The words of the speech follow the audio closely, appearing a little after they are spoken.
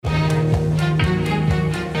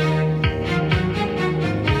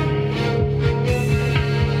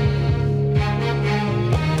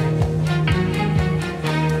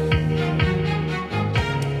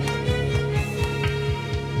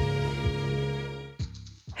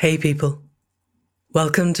Hey people,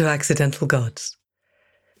 welcome to Accidental Gods,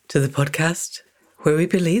 to the podcast where we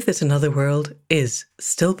believe that another world is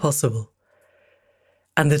still possible,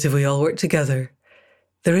 and that if we all work together,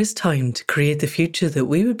 there is time to create the future that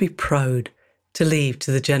we would be proud to leave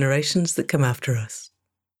to the generations that come after us.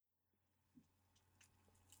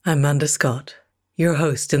 I'm Amanda Scott, your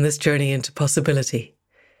host in this journey into possibility,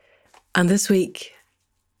 and this week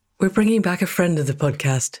we're bringing back a friend of the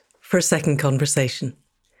podcast for a second conversation.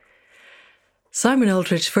 Simon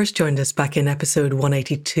Oldridge first joined us back in episode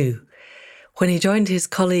 182, when he joined his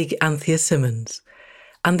colleague Anthea Simmons,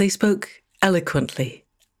 and they spoke eloquently,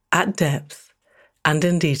 at depth, and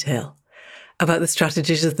in detail about the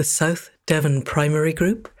strategies of the South Devon Primary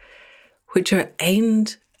Group, which are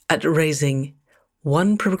aimed at raising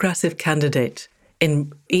one progressive candidate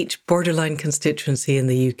in each borderline constituency in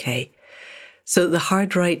the UK, so that the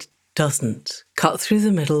hard right doesn't cut through the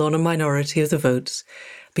middle on a minority of the votes,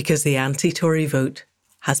 because the anti-Tory vote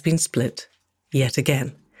has been split yet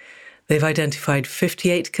again. They've identified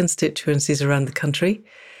 58 constituencies around the country.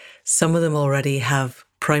 Some of them already have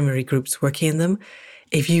primary groups working in them.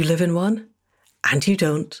 If you live in one, and you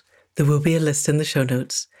don't, there will be a list in the show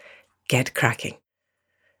notes. Get cracking.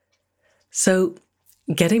 So,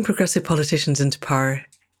 getting progressive politicians into power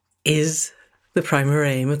is the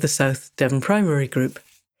primary aim of the South Devon Primary Group.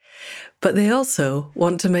 But they also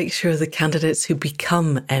want to make sure the candidates who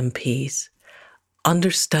become MPs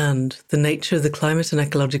understand the nature of the climate and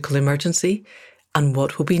ecological emergency and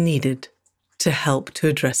what will be needed to help to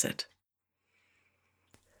address it.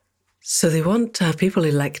 So they want to have people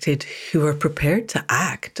elected who are prepared to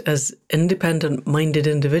act as independent-minded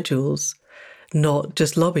individuals, not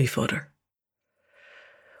just lobby fodder.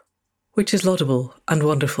 Which is laudable and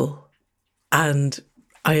wonderful. And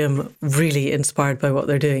I am really inspired by what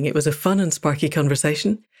they're doing. It was a fun and sparky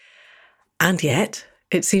conversation. And yet,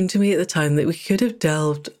 it seemed to me at the time that we could have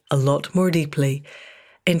delved a lot more deeply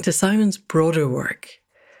into Simon's broader work,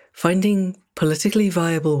 finding politically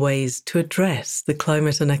viable ways to address the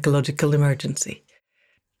climate and ecological emergency.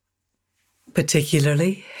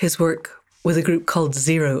 Particularly his work with a group called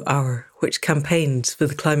 0 Hour, which campaigns for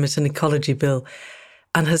the Climate and Ecology Bill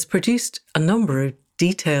and has produced a number of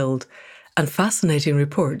detailed and fascinating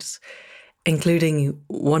reports, including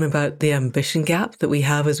one about the ambition gap that we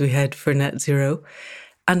have as we head for net zero,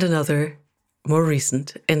 and another, more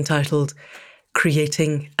recent, entitled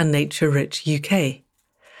Creating a Nature-Rich UK.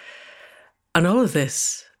 And all of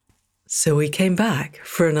this, so we came back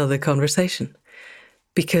for another conversation,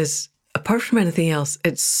 because apart from anything else,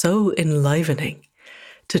 it's so enlivening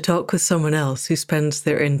to talk with someone else who spends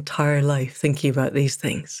their entire life thinking about these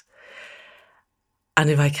things. And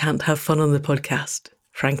if I can't have fun on the podcast,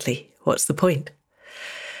 frankly, what's the point?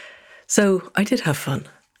 So I did have fun.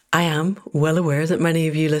 I am well aware that many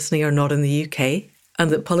of you listening are not in the UK and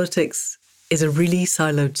that politics is a really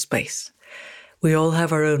siloed space. We all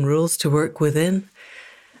have our own rules to work within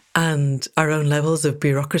and our own levels of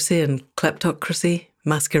bureaucracy and kleptocracy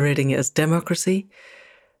masquerading as democracy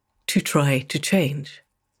to try to change.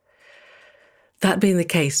 That being the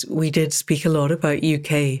case, we did speak a lot about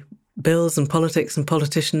UK bills and politics and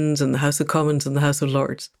politicians and the House of Commons and the House of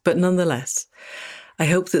Lords. But nonetheless, I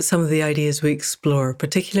hope that some of the ideas we explore,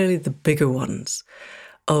 particularly the bigger ones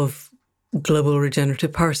of global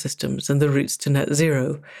regenerative power systems and the routes to net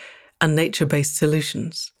zero and nature-based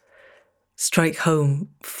solutions, strike home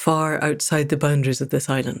far outside the boundaries of this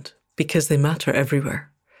island because they matter everywhere.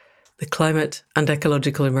 The climate and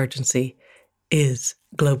ecological emergency is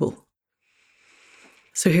global.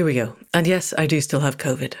 So here we go. And yes, I do still have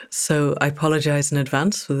COVID, so I apologise in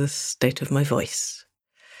advance for the state of my voice.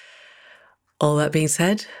 All that being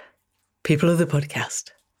said, people of the podcast,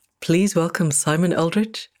 please welcome Simon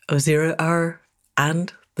Oldridge of 0 Hour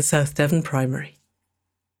and the South Devon Primary.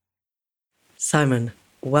 Simon,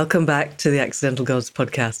 welcome back to the Accidental Gods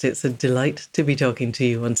podcast. It's a delight to be talking to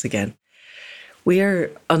you once again. We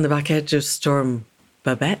are on the back edge of Storm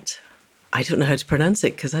Babette. I don't know how to pronounce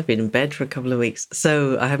it because I've been in bed for a couple of weeks,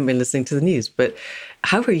 so I haven't been listening to the news. But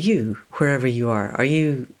how are you, wherever you are? Are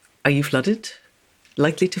you flooded?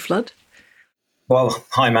 Likely to flood? Well,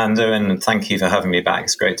 hi, Amanda, and thank you for having me back.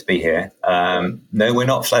 It's great to be here. No, we're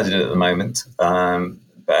not flooded at the moment.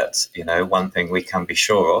 But, one thing we can be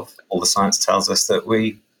sure of, all the science tells us that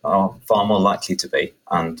we are far more likely to be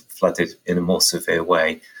and flooded in a more severe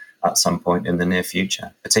way at some point in the near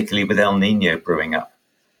future, particularly with El Niño brewing up.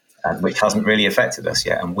 Which hasn't really affected us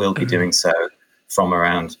yet and will be doing so from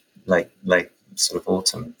around late sort of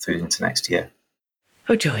autumn through into next year.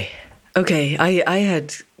 Oh, joy. Okay, I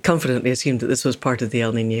had confidently assumed that this was part of the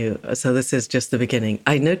El Niño, so this is just the beginning.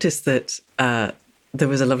 I noticed that there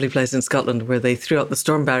was a lovely place in Scotland where they threw up the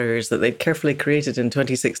storm barriers that they'd carefully created in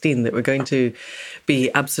 2016 that were going to be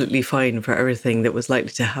absolutely fine for everything that was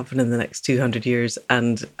likely to happen in the next 200 years.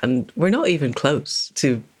 And we're not even close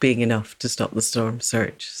to being enough to stop the storm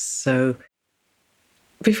surge. So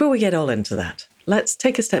before we get all into that, let's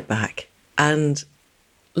take a step back and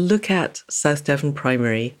look at South Devon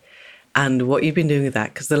Primary and what you've been doing with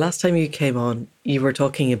that. Because the last time you came on, you were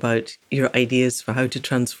talking about your ideas for how to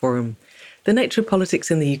transform the nature of politics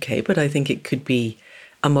in the UK, but I think it could be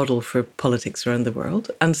a model for politics around the world.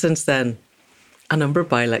 And since then, a number of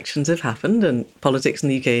by-elections have happened and politics in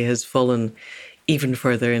the UK has fallen even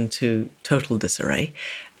further into total disarray.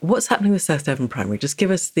 What's happening with South Devon Primary? Just give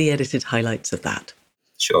us the edited highlights of that.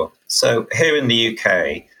 Sure. So here in the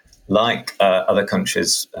UK, like other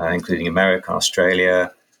countries, including America,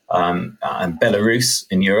 Australia, and Belarus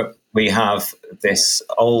in Europe, we have this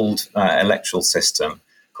old electoral system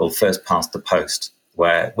called first past the post,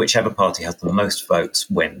 where whichever party has the most votes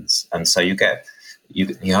wins. And so you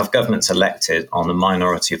have governments elected on the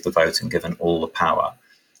minority of the vote and given all the power.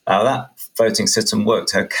 Now, that voting system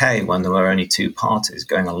worked okay when there were only two parties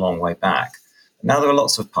going a long way back. Now there are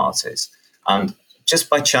lots of parties. And just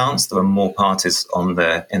by chance, there were more parties in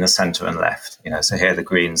the centre and left. So here the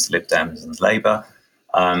Greens, Lib Dems and Labour.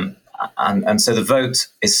 And so the vote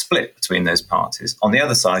is split between those parties. On the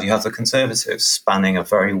other side, you have the Conservatives spanning a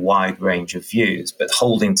very wide range of views, but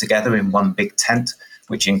holding together in one big tent,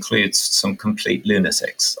 which includes some complete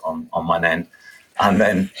lunatics on one end, and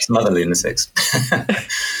then some other lunatics.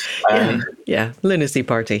 Lunacy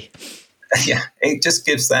party. Yeah, it just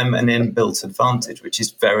gives them an inbuilt advantage, which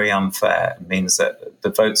is very unfair. It means that the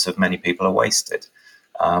votes of many people are wasted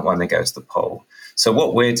when they go to the poll. So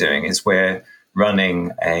what we're doing is we're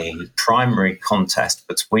running a primary contest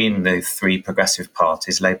between the three progressive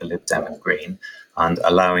parties, Labour, Lib Dem and Green, and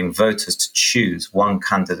allowing voters to choose one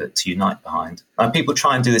candidate to unite behind. And people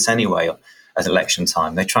try and do this anyway at election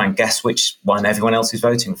time. They try and guess which one everyone else is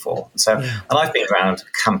voting for. And I've been around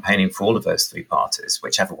campaigning for all of those three parties,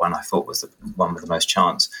 whichever one I thought was the one with the most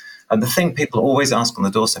chance. And the thing people always ask on the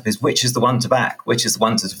doorstep is, which is the one to back? Which is the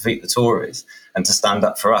one to defeat the Tories and to stand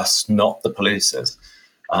up for us, not the polluters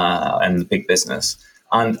and the big business?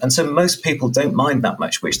 And so most people don't mind that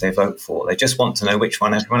much which they vote for. They just want to know which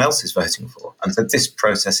one everyone else is voting for. And so this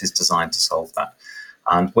process is designed to solve that.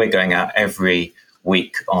 And we're going out every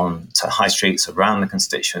week on to high streets around the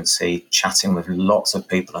constituency, chatting with lots of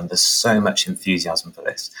people, and there's so much enthusiasm for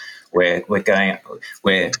this. We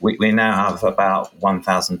now have about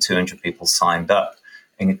 1,200 people signed up,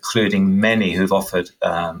 including many who've offered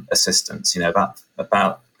assistance. About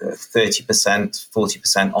 30%,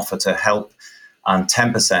 40% offer to help, and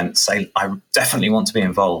 10% say, I definitely want to be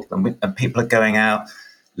involved. And people are going out,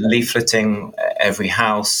 leafleting every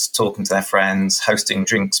house, talking to their friends, hosting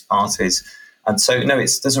drinks parties. And so,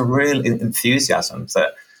 there's a real enthusiasm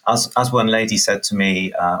that, as one lady said to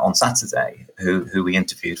me on Saturday, who we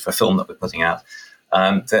interviewed for a film that we're putting out,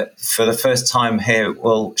 that for the first time here,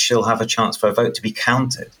 she'll have a chance for a vote to be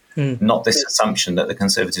counted. Not this assumption that the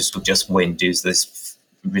Conservatives will just win due to this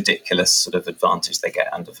ridiculous sort of advantage they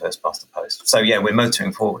get under first past the post. So, we're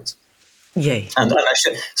motoring forwards. Yay. And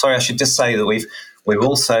I should just say that we're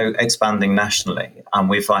also expanding nationally, and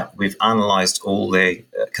we've analysed all the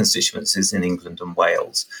constituencies in England and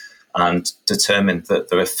Wales and determined that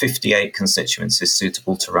there are 58 constituencies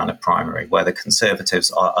suitable to run a primary where the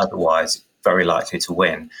Conservatives are otherwise very likely to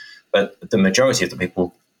win. But the majority of the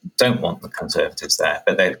people don't want the Conservatives there,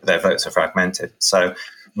 but their votes are fragmented. So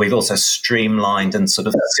we've also streamlined and sort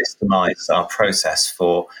of systemised our process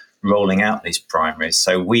for rolling out these primaries.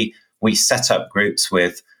 So we set up groups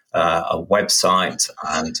with a website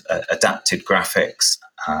and adapted graphics,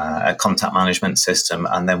 a contact management system,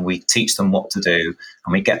 and then we teach them what to do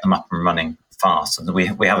and we get them up and running fast. And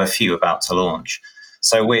we have a few about to launch.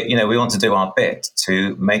 So we want to do our bit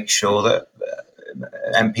to make sure that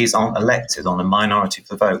MPs aren't elected on a minority of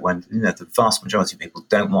the vote when the vast majority of people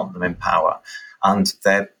don't want them in power, and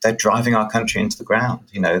they're driving our country into the ground.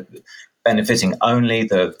 Benefiting only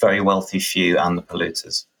the very wealthy few and the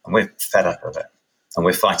polluters, and we're fed up of it. And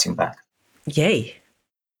we're fighting back. Yay.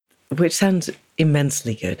 Which sounds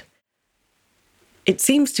immensely good. It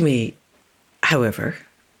seems to me, however,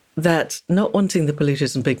 that not wanting the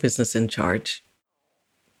polluters and big business in charge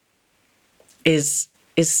is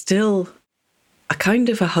still a kind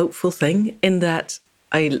of a hopeful thing, in that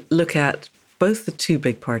I look at both the two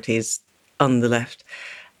big parties on the left,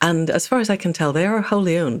 and as far as I can tell, they are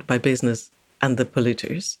wholly owned by business and the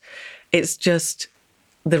polluters. It's just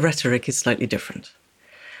the rhetoric is slightly different.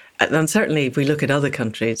 And certainly if we look at other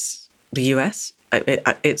countries, the US,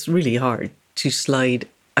 it's really hard to slide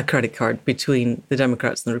a credit card between the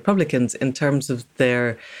Democrats and the Republicans in terms of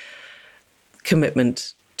their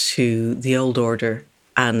commitment to the old order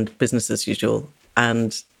and business as usual.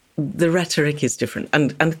 And the rhetoric is different.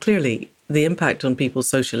 And clearly, the impact on people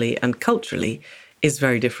socially and culturally is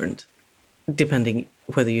very different, depending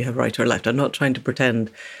whether you have right or left. I'm not trying to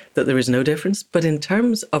pretend that there is no difference, but in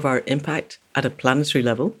terms of our impact at a planetary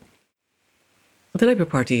level, the Labour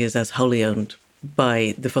Party is as wholly owned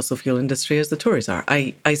by the fossil fuel industry as the Tories are.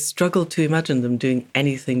 I struggle to imagine them doing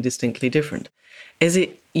anything distinctly different. Is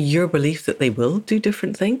it your belief that they will do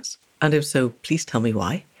different things? And if so, please tell me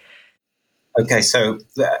why. Okay, so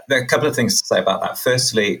there are a couple of things to say about that.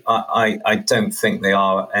 Firstly, I don't think they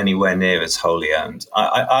are anywhere near as wholly owned.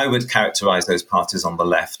 I would characterise those parties on the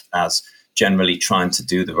left as generally trying to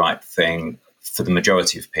do the right thing for the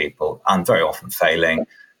majority of people and very often failing.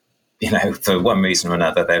 For one reason or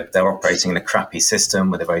another, they're operating in a crappy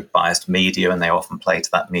system with a very biased media, and they often play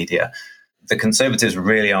to that media. The Conservatives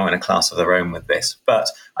really are in a class of their own with this. But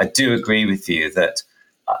I do agree with you that,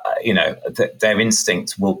 that their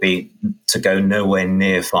instinct will be to go nowhere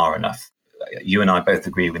near far enough. You and I both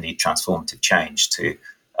agree we need transformative change to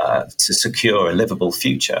secure a livable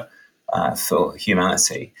future for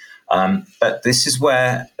humanity. But this is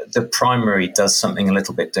where the primary does something a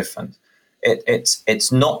little bit different.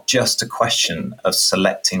 It's not just a question of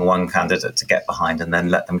selecting one candidate to get behind and then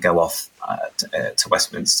let them go off to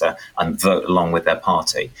Westminster and vote along with their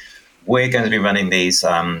party. We're going to be running these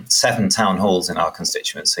 7 town halls in our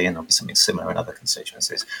constituency, and there'll be something similar in other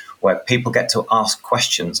constituencies, where people get to ask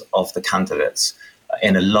questions of the candidates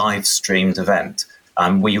in a live streamed event.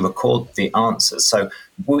 We record the answers. So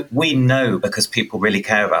we know, because people really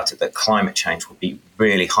care about it, that climate change will be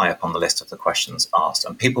really high up on the list of the questions asked.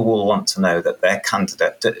 And people will want to know that their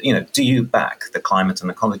candidate, do you back the climate and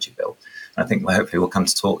ecology bill? And I think hopefully we'll come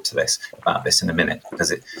to talk about this in a minute,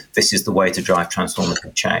 because this is the way to drive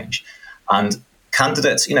transformative change. And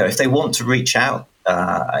candidates, if they want to reach out,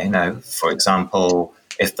 for example,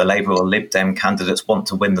 if the Labour or Lib Dem candidates want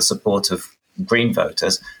to win the support of Green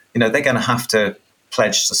voters, they're going to have to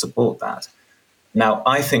pledge to support that. Now,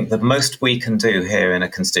 I think the most we can do here in a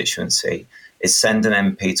constituency is send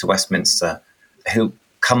an MP to Westminster who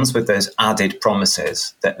comes with those added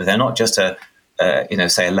promises that they're not just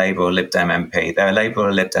say a Labour or Lib Dem MP. They're a Labour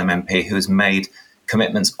or Lib Dem MP who has made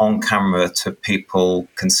commitments on camera to people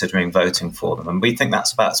considering voting for them. And we think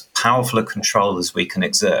that's about as powerful a control as we can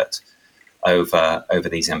exert over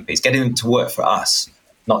these MPs, getting them to work for us,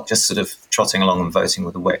 not just sort of trotting along and voting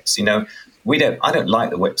with the whips. I don't like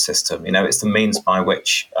the whip system. It's the means by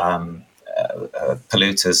which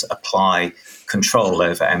polluters apply control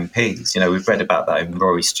over MPs. We've read about that in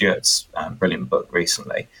Rory Stewart's brilliant book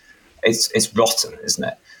recently. It's rotten, isn't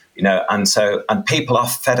it? And people are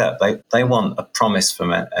fed up. They want a promise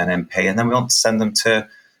from an MP, and then we want to send them to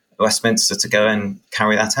Westminster to go and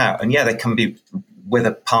carry that out. And they can be with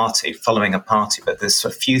a party, following a party, but there's a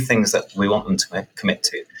few things that we want them to commit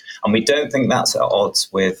to. And we don't think that's at odds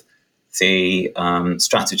with the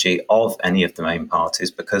strategy of any of the main parties,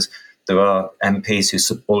 because there are MPs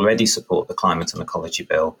who already support the climate and ecology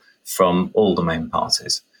bill from all the main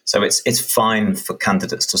parties. So it's fine for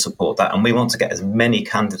candidates to support that. And we want to get as many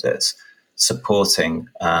candidates supporting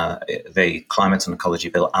the climate and ecology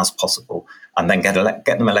bill as possible, and then get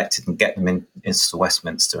them elected and get them into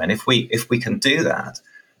Westminster. And if we can do that,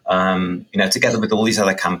 together with all these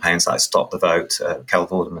other campaigns like Stop the Vote, Kel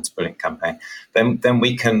Vorderman's brilliant campaign, then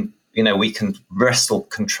we can wrestle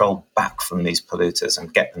control back from these polluters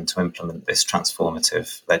and get them to implement this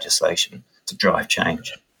transformative legislation to drive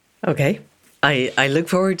change. Okay. I look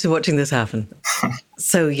forward to watching this happen.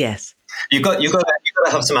 So, yes. You've got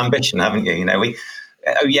to have some ambition, haven't you?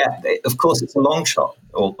 Of course, it's a long shot,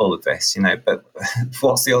 all of this, but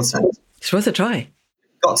what's the alternative? It's worth a try.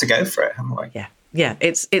 Got to go for it, haven't we? Yeah.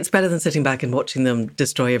 It's better than sitting back and watching them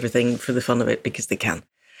destroy everything for the fun of it, because they can.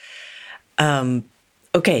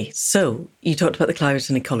 Okay, so you talked about the climate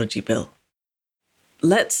and ecology bill.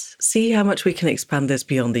 Let's see how much we can expand this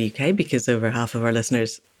beyond the UK, because over half of our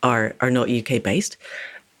listeners are not UK based.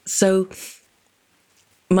 So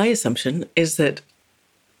my assumption is that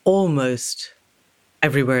almost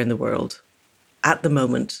everywhere in the world, at the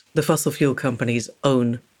moment, the fossil fuel companies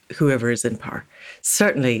own whoever is in power.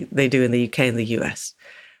 Certainly they do in the UK and the US.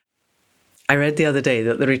 I read the other day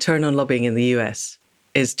that the return on lobbying in the US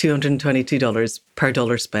is $222 per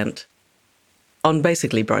dollar spent on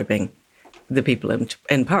basically bribing the people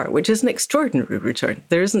in power, which is an extraordinary return.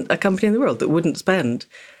 There isn't a company in the world that wouldn't spend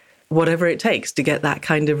whatever it takes to get that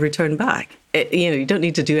kind of return back. You don't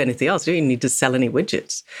need to do anything else. You don't even need to sell any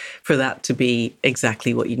widgets for that to be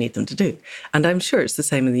exactly what you need them to do. And I'm sure it's the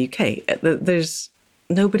same in the UK.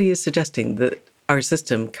 Nobody is suggesting that our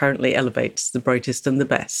system currently elevates the brightest and the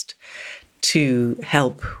best to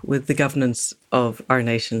help with the governance of our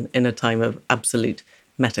nation in a time of absolute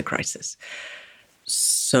meta-crisis.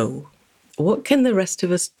 So what can the rest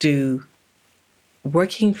of us do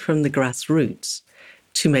working from the grassroots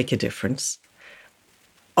to make a difference,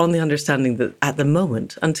 on the understanding that at the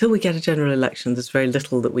moment, until we get a general election, there's very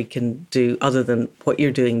little that we can do other than what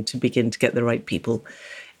you're doing to begin to get the right people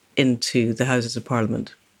into the Houses of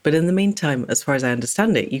Parliament. But in the meantime, as far as I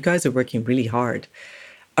understand it, you guys are working really hard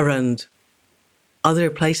around other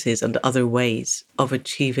places and other ways of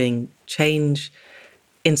achieving change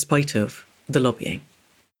in spite of the lobbying.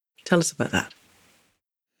 Tell us about that.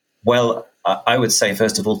 Well, I would say,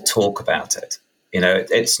 first of all, talk about it.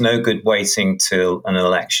 It's no good waiting till an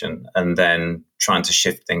election and then trying to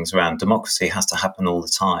shift things around. Democracy has to happen all the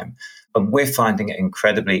time. And we're finding it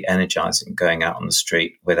incredibly energizing going out on the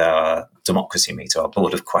street with our democracy meter, our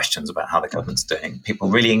board of questions about how the government's doing. People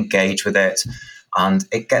really engage with it, and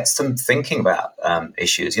it gets them thinking about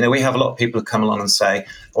issues. We have a lot of people who come along and say,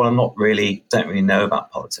 well, don't really know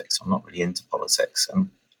about politics. I'm not really into politics. And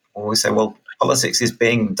we say, well, politics is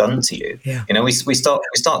being done to you. Yeah. We start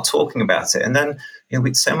talking about it, and then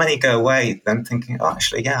so many go away then thinking, oh,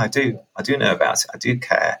 actually, yeah, I do know about it. I do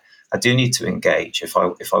care. I do need to engage if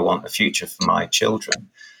I want a future for my children.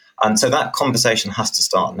 And so that conversation has to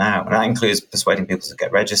start now, and that includes persuading people to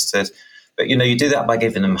get registered. But you do that by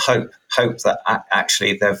giving them hope that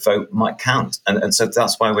actually their vote might count. And so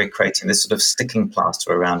that's why we're creating this sort of sticking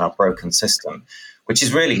plaster around our broken system, which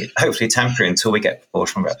is really hopefully temporary until we get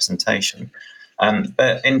proportional representation.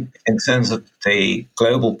 But in terms of the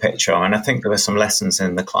global picture, and I think there were some lessons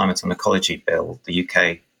in the Climate and Ecology Bill, the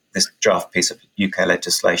UK, this draft piece of UK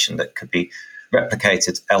legislation that could be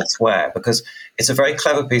replicated elsewhere, because it's a very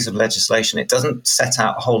clever piece of legislation. It doesn't set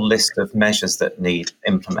out a whole list of measures that need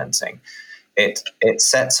implementing. It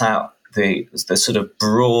sets out the sort of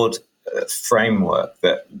broad framework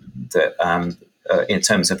that in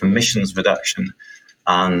terms of emissions reduction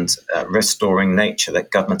and restoring nature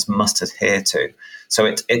that governments must adhere to. So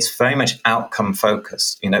it's very much outcome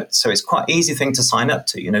focused, so it's quite an easy thing to sign up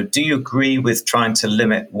to. Do you agree with trying to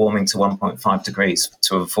limit warming to 1.5 degrees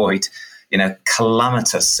to avoid,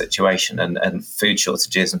 calamitous situation and food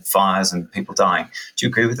shortages and fires and people dying? Do you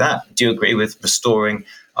agree with that? Do you agree with restoring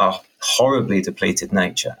our horribly depleted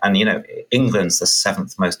nature? And, England's the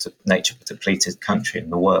 7th most nature depleted country in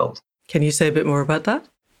the world. Can you say a bit more about that?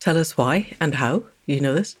 Tell us why and how you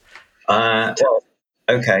know this.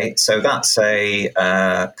 Okay, so that's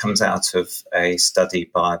comes out of a study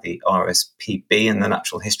by the RSPB and the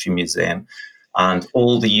Natural History Museum, and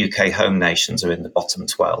all the UK home nations are in the bottom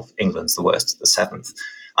 12. England's the worst at the 7th.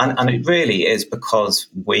 And it really is because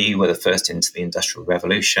we were the first into the Industrial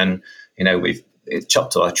Revolution. We've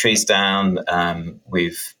chopped all our trees down.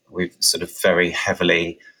 We've sort of very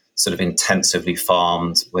heavily sort of intensively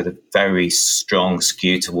farmed with a very strong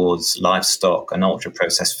skew towards livestock and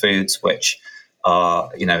ultra-processed foods, which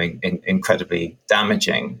are, incredibly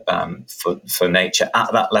damaging for nature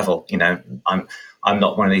at that level. I'm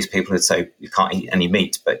not one of these people who say you can't eat any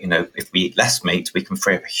meat, but, if we eat less meat, we can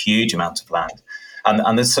free up a huge amount of land.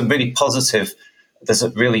 And there's a really positive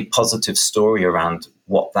story around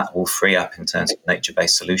what that will free up in terms of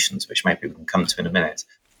nature-based solutions, which maybe we can come to in a minute.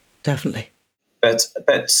 Definitely.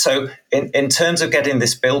 But so in terms of getting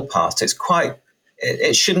this bill passed,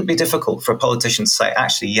 it shouldn't be difficult for a politician to say,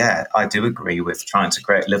 actually, yeah, I do agree with trying to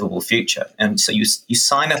create a livable future. And so you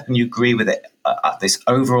sign up and you agree with it at this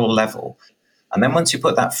overall level. And then once you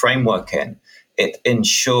put that framework in, it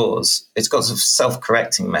ensures, it's got a sort of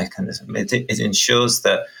self-correcting mechanism. It ensures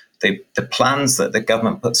that the plans that the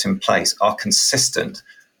government puts in place are consistent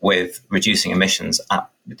with reducing emissions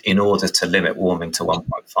in order to limit warming to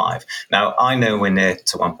 1.5. Now, I know we're near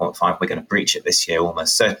to 1.5. We're going to breach it this year,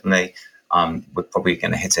 almost certainly. We're probably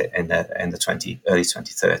going to hit it in the early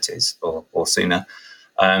 2030s or sooner.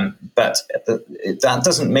 But that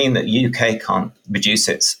doesn't mean that UK can't reduce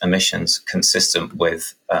its emissions consistent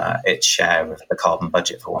with its share of the carbon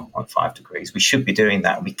budget for 1.5 degrees. We should be doing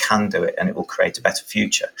that. We can do it, and it will create a better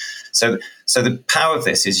future. So the power of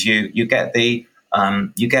this is you get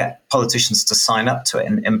you get politicians to sign up to it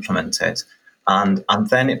and implement it, and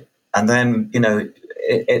then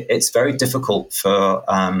it's very difficult for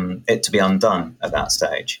it to be undone at that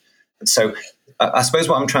stage. So I suppose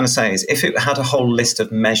what I'm trying to say is, if it had a whole list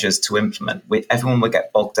of measures to implement, everyone would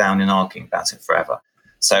get bogged down in arguing about it forever.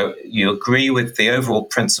 So you agree with the overall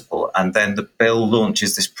principle, and then the bill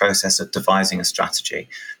launches this process of devising a strategy,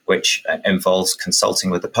 which involves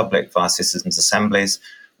consulting with the public via citizens' assemblies,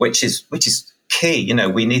 which is key.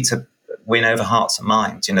 We need to win over hearts and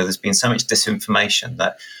minds. There's been so much disinformation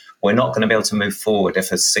that we're not going to be able to move forward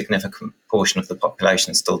if a significant portion of the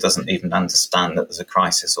population still doesn't even understand that there's a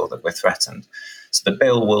crisis or that we're threatened. So the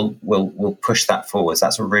bill will push that forward.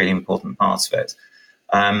 That's a really important part of it.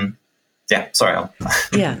 Sorry.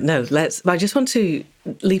 I just want to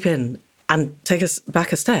leap in and take us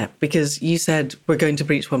back a step, because you said we're going to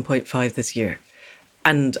breach 1.5 this year.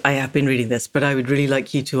 And I have been reading this, but I would really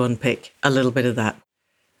like you to unpick a little bit of that.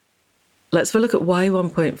 Let's have a look at why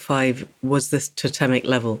 1.5 was this totemic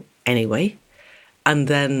level anyway. And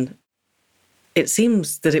then it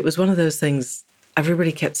seems that it was one of those things,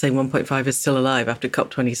 everybody kept saying 1.5 is still alive after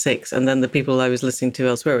COP26. And then the people I was listening to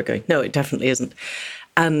elsewhere were going, no, it definitely isn't.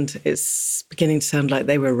 And it's beginning to sound like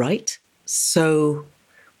they were right. So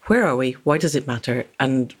where are we? Why does it matter?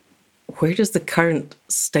 And where does the current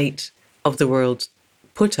state of the world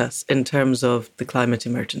put us in terms of the climate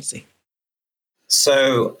emergency?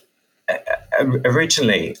 So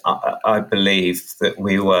originally, I believe that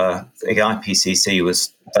the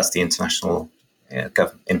IPCC that's the international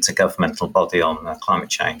intergovernmental body on climate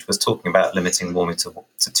change, was talking about limiting warming to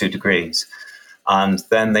 2 degrees. And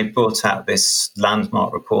then they brought out this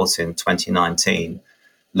landmark report in 2019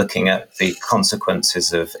 looking at the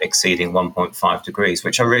consequences of exceeding 1.5 degrees,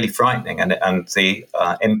 which are really frightening. And the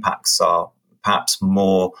impacts are perhaps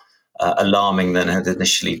more alarming than had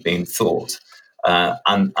initially been thought.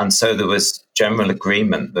 And so there was general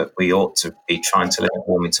agreement that we ought to be trying to limit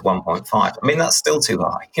warming to 1.5. I mean, that's still too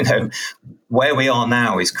high. Where we are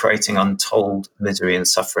now is creating untold misery and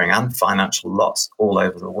suffering and financial loss all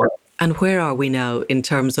over the world. And where are we now in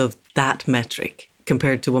terms of that metric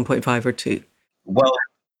compared to 1.5 or 2? Well,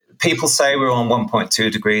 people say we're on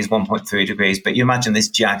 1.2 degrees, 1.3 degrees, but you imagine this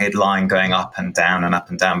jagged line going up and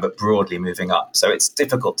down, but broadly moving up. So it's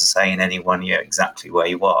difficult to say in any one year exactly where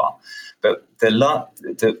you are. But the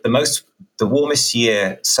warmest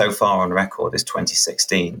year so far on record is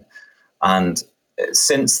 2016. And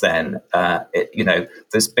since then,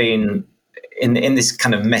 there's been, in this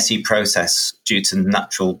kind of messy process due to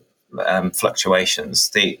natural fluctuations,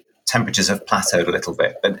 the temperatures have plateaued a little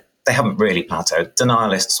bit, but they haven't really plateaued.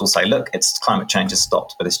 Denialists will say, look, it's climate change has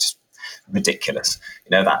stopped, but it's just ridiculous.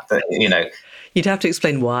 You'd have to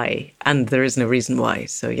explain why, and there is no reason why.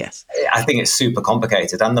 So yes, I think it's super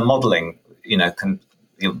complicated, and the modelling,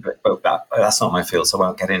 that's not my field, so I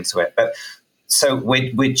won't get into it. But so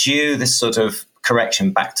we're due this sort of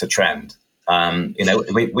correction back to trend.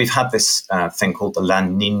 We've had this thing called the La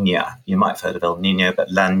Nina. You might have heard of El Nino,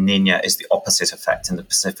 but La Nina is the opposite effect in the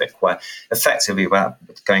Pacific, where effectively, without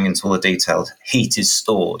going into all the details, heat is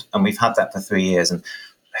stored. And we've had that for 3 years, and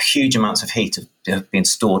huge amounts of heat have been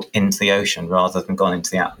stored into the ocean rather than gone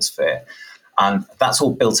into the atmosphere. And that's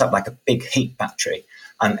all built up like a big heat battery.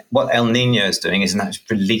 And what El Nino is doing is now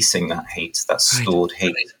releasing that heat, that stored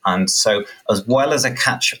heat. And so as well as a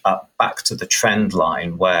catch up back to the trend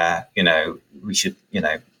line where, we should,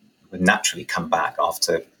 naturally come back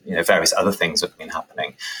after, various other things have been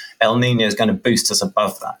happening, El Nino is going to boost us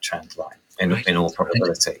above that trend line in all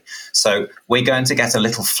probability. So we're going to get a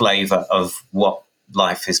little flavour of what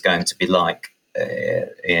life is going to be like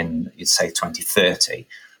in, you'd say, 2030.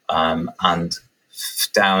 And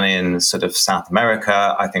down in sort of South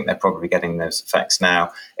America, I think they're probably getting those effects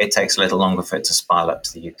now. It takes a little longer for it to spiral up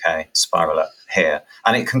to the UK, spiral up here.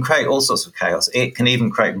 And it can create all sorts of chaos. It can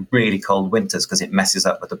even create really cold winters because it messes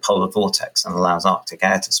up with the polar vortex and allows Arctic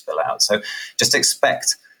air to spill out. So just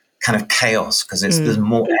expect kind of chaos because there's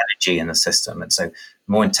more energy in the system. And so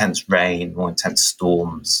more intense rain, more intense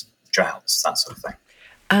storms, droughts, that sort of thing.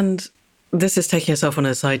 And this is taking us off on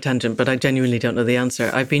a side tangent, but I genuinely don't know the answer.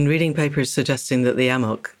 I've been reading papers suggesting that the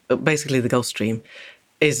AMOC, basically the Gulf Stream,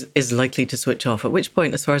 is likely to switch off, at which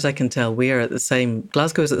point, as far as I can tell, we are at the same,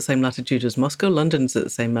 Glasgow is at the same latitude as Moscow, London's at the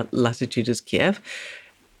same latitude as Kiev.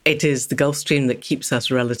 It is the Gulf Stream that keeps us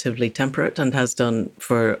relatively temperate and has done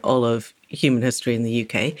for all of human history in the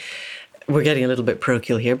UK. We're getting a little bit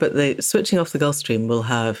parochial here, but the switching off the Gulf Stream will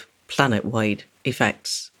have planet-wide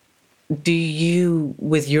effects. Do you,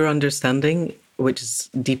 with your understanding, which is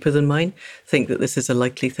deeper than mine, think that this is a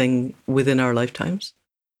likely thing within our lifetimes?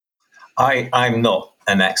 I'm not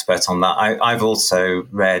an expert on that. I've also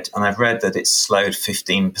read, and I've read that it's slowed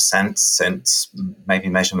 15% since maybe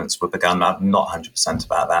measurements were begun. I'm not 100%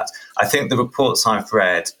 about that. I think the reports I've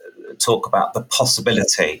read talk about the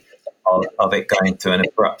possibility of it going through an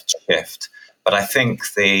abrupt shift. But I think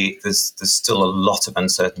there's still a lot of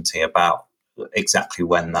uncertainty about exactly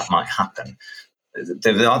when that might happen.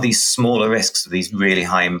 There are these smaller risks of these really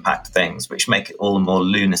high impact things, which make it all the more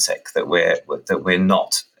lunatic that we're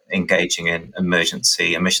not engaging in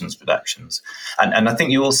emergency emissions reductions. And I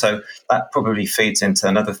think that probably feeds into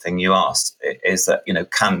another thing you asked, is that,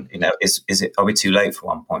 are we too late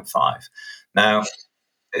for 1.5? Now,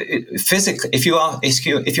 physically, if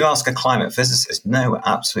you ask a climate physicist, no,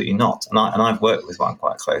 absolutely not. And I've worked with one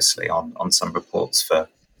quite closely on some reports for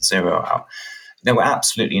 0 hour. No,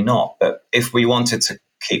 absolutely not. But if we wanted to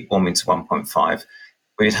keep warming to 1.5,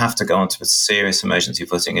 we'd have to go onto a serious emergency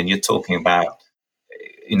footing. And you're talking about,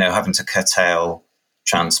 having to curtail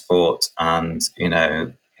transport and,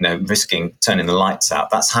 risking turning the lights out.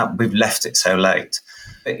 That's how we've left it so late.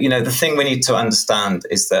 But, the thing we need to understand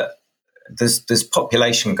is that there's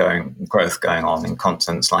population growth going on in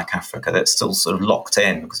continents like Africa that's still sort of locked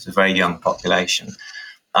in because it's a very young population.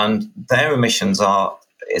 And their emissions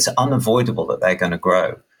it's unavoidable that they're going to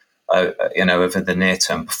grow, over the near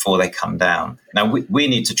term before they come down. Now, we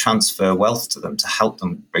need to transfer wealth to them to help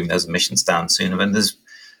them bring those emissions down sooner. And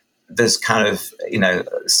there's kind of,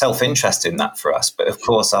 self-interest in that for us. But of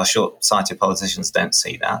course, our short-sighted politicians don't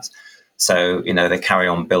see that. So, they carry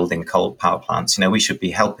on building coal power plants. We should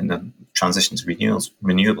be helping them transition to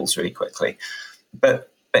renewables really quickly.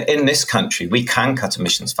 But in this country, we can cut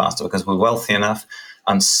emissions faster because we're wealthy enough.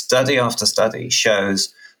 And study after study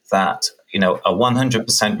shows that, a 100%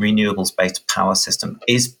 renewables-based power system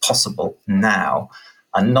is possible now.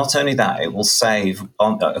 And not only that, it will save,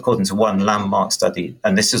 according to one landmark study,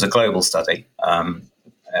 and this is a global study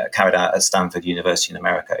carried out at Stanford University in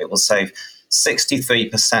America, it will save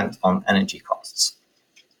 63% on energy costs.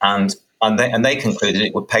 And they concluded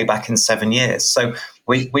it would pay back in 7 years. So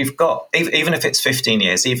we've got, even if it's 15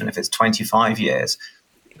 years, even if it's 25 years,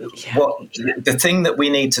 the thing that we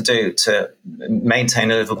need to do to maintain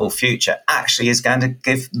a livable future actually is going to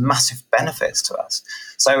give massive benefits to us.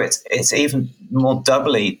 So it's even more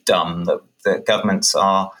doubly dumb that governments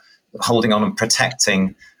are holding on and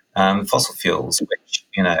protecting fossil fuels, which,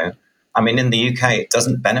 in the UK, it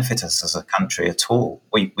doesn't benefit us as a country at all.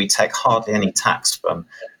 We take hardly any tax from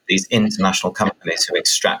these international companies who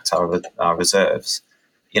extract our reserves.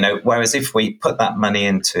 Whereas if we put that money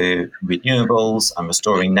into renewables and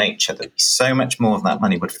restoring nature, there'd be so much more of that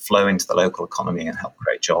money would flow into the local economy and help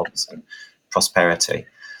create jobs and prosperity.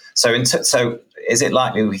 So is it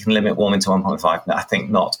likely we can limit warming to 1.5? No, I think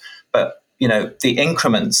not. But, the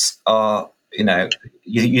increments are, you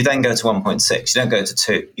then go to 1.6, you don't go to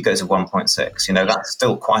 2, you go to 1.6. That's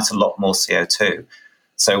still quite a lot more CO2.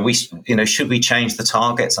 So should we change the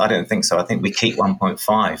targets? I don't think so. I think we keep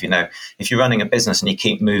 1.5. If you're running a business and you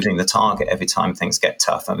keep moving the target every time things get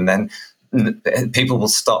tough, and then people will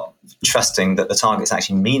stop trusting that the targets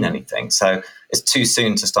actually mean anything. So it's too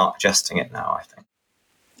soon to start adjusting it now, I think.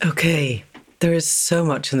 Okay, there is so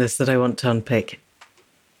much in this that I want to unpick.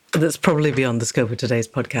 That's probably beyond the scope of today's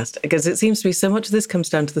podcast, because it seems to me so much of this comes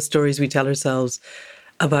down to the stories we tell ourselves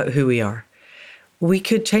about who we are. We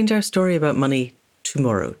could change our story about money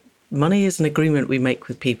tomorrow. Money is an agreement we make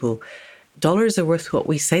with people. Dollars are worth what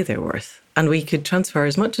we say they're worth. And we could transfer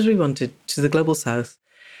as much as we wanted to the global south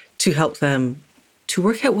to help them to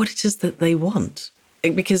work out what it is that they want.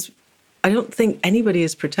 Because I don't think anybody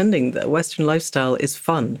is pretending that a Western lifestyle is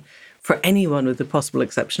fun for anyone with the possible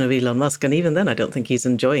exception of Elon Musk. And even then, I don't think he's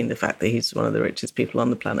enjoying the fact that he's one of the richest people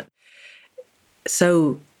on the planet.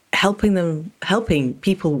 So helping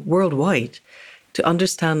people worldwide to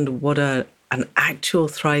understand what an actual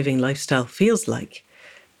thriving lifestyle feels like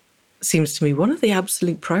seems to me one of the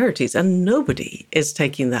absolute priorities. And nobody is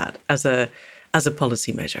taking that as a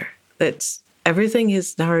policy measure. Everything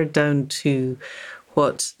is narrowed down to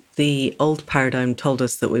what the old paradigm told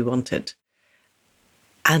us that we wanted.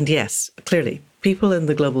 And yes, clearly, people in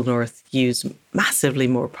the global north use massively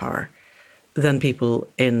more power than people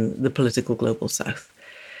in the political global south.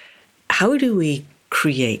 How do we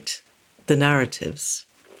create the narratives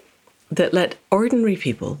that let ordinary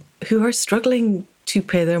people who are struggling to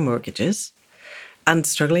pay their mortgages and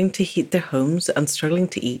struggling to heat their homes and struggling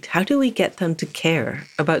to eat, how do we get them to care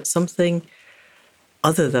about something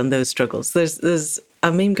other than those struggles? There's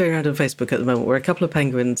a meme going around on Facebook at the moment where a couple of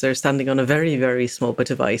penguins are standing on a very, very small bit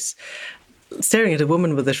of ice, staring at a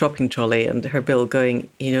woman with a shopping trolley and her bill going,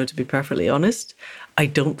 to be perfectly honest, I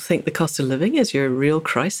don't think the cost of living is your real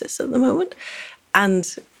crisis at the moment.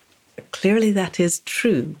 And clearly that is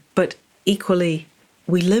true. But equally,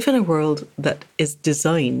 we live in a world that is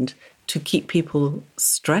designed to keep people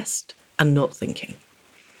stressed and not thinking.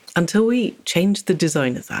 Until we change the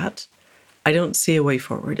design of that, I don't see a way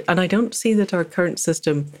forward. And I don't see that our current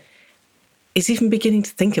system is even beginning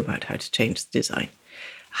to think about how to change the design.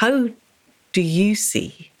 How do you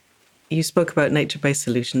see, you spoke about nature-based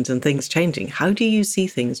solutions and things changing. How do you see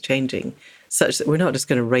things changing such that we're not just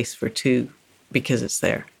going to race for two because it's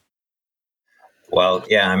there? Well,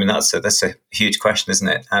 yeah, I mean, that's a huge question, isn't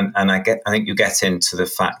it? And I think you get into the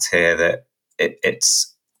fact here that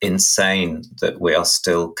it's insane that we are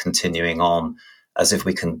still continuing on as if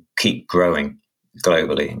we can keep growing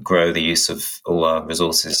globally and grow the use of all our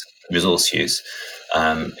resource use.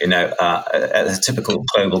 At the typical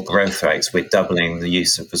global growth rates, we're doubling the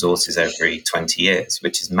use of resources every 20 years,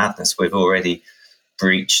 which is madness. We've already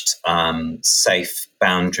breached safe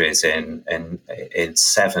boundaries in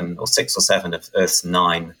 6 or 7 of Earth's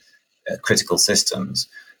 9 critical systems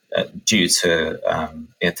due to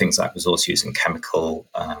things like resource use and chemical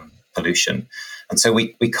pollution. And so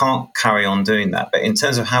we can't carry on doing that. But in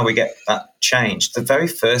terms of how we get that changed, the very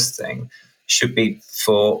first thing should be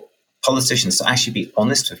for politicians to actually be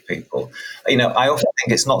honest with people. I often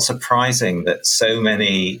think it's not surprising that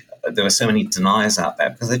there are so many deniers out there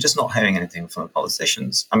because they're just not hearing anything from the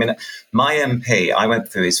politicians. I mean, my MP, I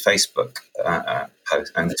went through his Facebook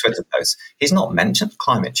post and the Twitter post. He's not mentioned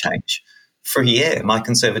climate change for a year, my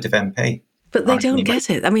Conservative MP. But they don't get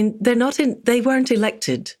it. I mean, they weren't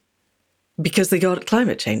elected because they got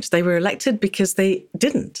climate change. They were elected because they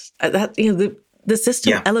didn't. The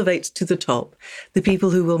system elevates to the top the people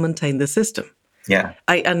who will maintain the system. Yeah.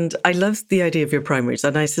 I love the idea of your primaries,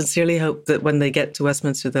 and I sincerely hope that when they get to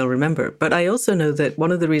Westminster, they'll remember. But I also know that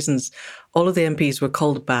one of the reasons all of the MPs were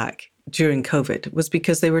called back during COVID was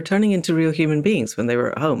because they were turning into real human beings when they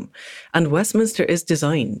were at home. And Westminster is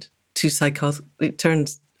designed to it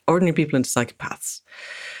turns ordinary people into psychopaths.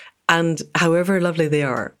 And however lovely they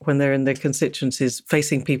are when they're in their constituencies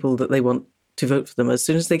facing people that they want to vote for them, as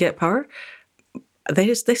soon as they get power,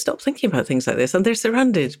 they stop thinking about things like this. And they're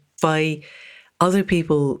surrounded by other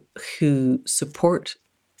people who support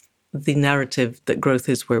the narrative that growth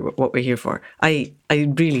is what we're here for. I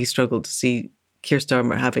really struggle to see Keir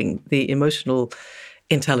Starmer having the emotional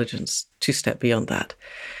intelligence to step beyond that.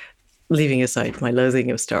 Leaving aside my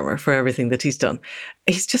loathing of Starmer for everything that he's done,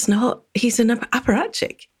 he's just not, he's an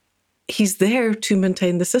apparatchik. He's there to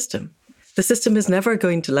maintain the system. The system is never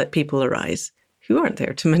going to let people arise who aren't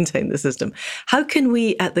there to maintain the system. How can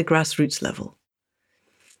we, at the grassroots level,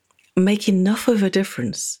 make enough of a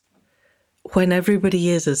difference when everybody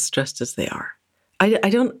is as stressed as they are? I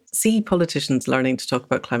don't see politicians learning to talk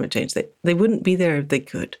about climate change. They wouldn't be there if they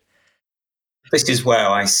could. This is where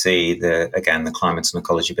I see the Climate and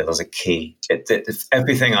Ecology Bill as a key.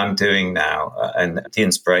 Everything I'm doing now and the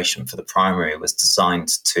inspiration for the primary was designed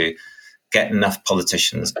to get enough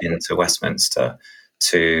politicians into Westminster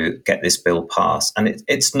to get this bill passed. And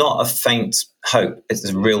it's not a faint hope. It's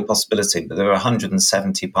a real possibility. But there are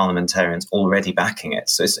 170 parliamentarians already backing it.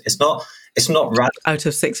 So it's not radical. Out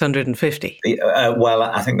of 650? Well,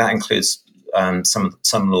 I think that includes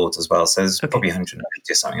some lords as well. So there's probably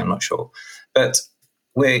 150 or something. I'm not sure. But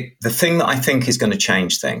the thing that I think is going to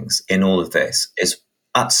change things in all of this is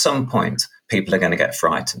at some point people are going to get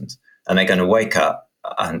frightened and they're going to wake up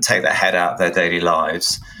and take their head out of their daily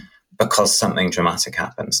lives because something dramatic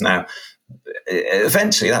happens. Now,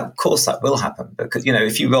 eventually, of course, that will happen. Because,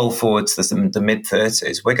 if you roll forward to the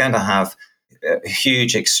mid-30s, we're going to have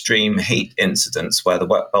huge extreme heat incidents where the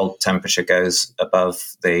wet bulb temperature goes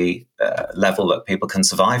above the level that people can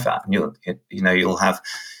survive at. And you'll have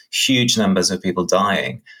huge numbers of people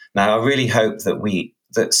dying. Now, I really hope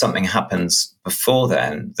that something happens before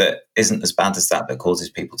then that isn't as bad as that causes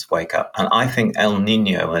people to wake up. And I think El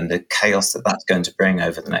Nino and the chaos that that's going to bring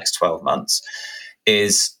over the next 12 months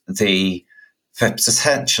is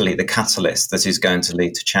potentially the catalyst that is going to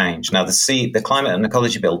lead to change. Now, the Climate and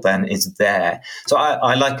Ecology Bill then is there. So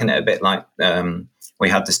I liken it a bit like we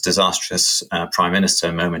had this disastrous Prime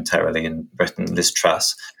Minister momentarily in Britain, Liz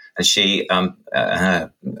Truss, and she,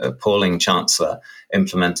 her appalling Chancellor,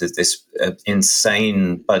 implemented this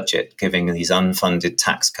insane budget, giving these unfunded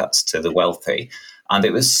tax cuts to the wealthy. And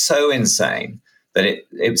it was so insane that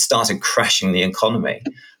it started crashing the economy.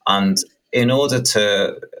 And in order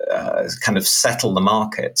to kind of settle the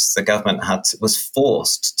markets, the government was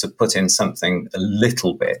forced to put in something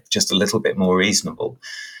just a little bit more reasonable.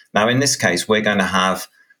 Now, in this case, we're going to have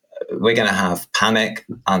panic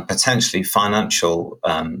and potentially financial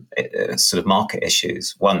sort of market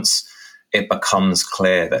issues once it becomes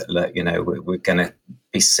clear that we're going to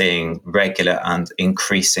be seeing regular and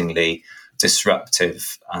increasingly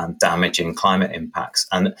disruptive and damaging climate impacts.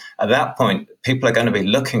 And at that point, people are going to be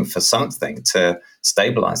looking for something to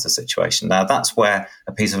stabilize the situation. Now, that's where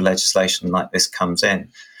a piece of legislation like this comes in.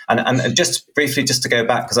 And just briefly, just to go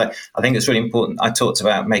back, because I think it's really important. I talked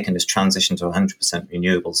about making this transition to 100%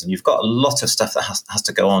 renewables, and you've got a lot of stuff that has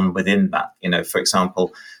to go on within that. For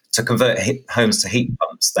example, to convert homes to heat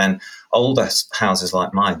pumps, then older houses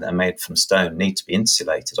like mine that are made from stone need to be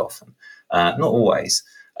insulated often, not always.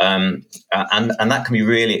 And that can be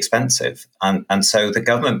really expensive. And so the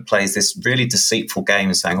government plays this really deceitful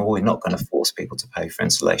game saying, oh, we're not going to force people to pay for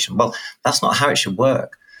insulation. Well, that's not how it should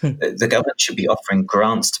work. The government should be offering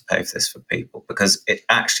grants to pay for this for people, because it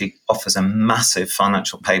actually offers a massive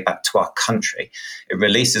financial payback to our country. It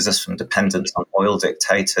releases us from dependence on oil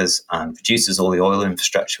dictators and reduces all the oil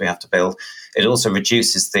infrastructure we have to build. It also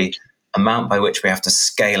reduces the amount by which we have to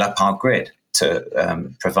scale up our grid to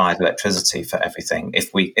provide electricity for everything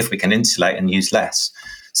if we can insulate and use less.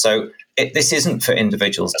 So this isn't for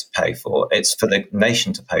individuals to pay for, it's for the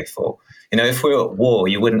nation to pay for. If we were at war,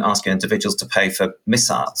 you wouldn't ask individuals to pay for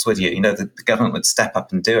missiles, would you? The government would step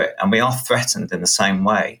up and do it. And we are threatened in the same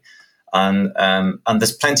way. And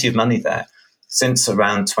there's plenty of money there. Since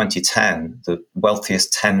around 2010, the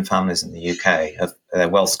wealthiest 10 families in the UK, their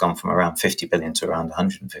wealth's gone from around 50 billion to around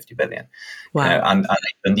 150 billion. Wow. And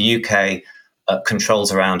the UK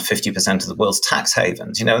controls around 50% of the world's tax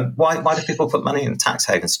havens. Why do people put money in tax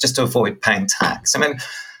havens? Just to avoid paying tax. And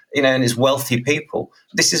it's wealthy people.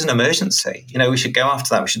 This is an emergency. We should go after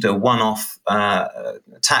that. We should do a one-off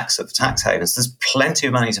tax of tax havens. There's plenty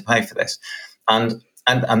of money to pay for this. And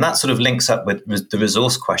that sort of links up with the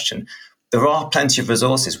resource question. There are plenty of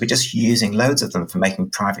resources. We're just using loads of them for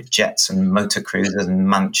making private jets and motor cruisers and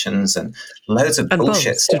mansions and loads of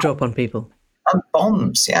bullshit bombs to drop on people. And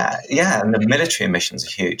bombs, yeah. And the military emissions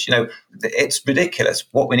are huge. It's ridiculous.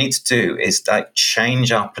 What we need to do is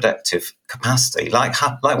change our productive capacity, like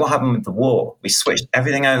what happened with the war. We switched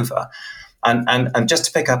everything over. And just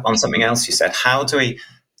to pick up on something else you said, how do we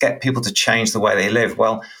get people to change the way they live?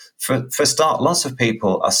 Well, for a start, lots of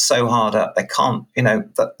people are so hard up, they can't,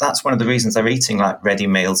 that's one of the reasons they're eating like ready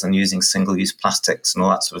meals and using single-use plastics and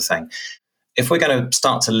all that sort of thing. If we're going to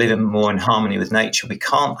start to live more in harmony with nature, we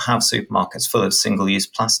can't have supermarkets full of single-use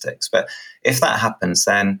plastics. But if that happens,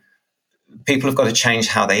 then people have got to change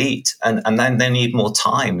how they eat. And then they need more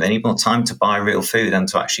time. They need more time to buy real food and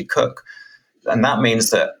to actually cook. And that means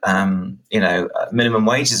that, minimum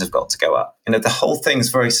wages have got to go up. The whole thing's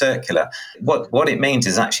very circular. What it means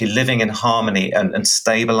is actually living in harmony and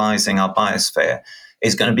stabilizing our biosphere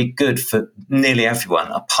is going to be good for nearly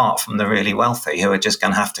everyone, apart from the really wealthy who are just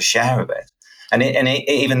going to have to share a bit. And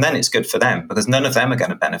even then it's good for them, because none of them are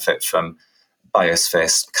going to benefit from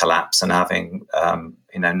biosphere collapse and having,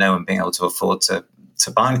 no one being able to afford to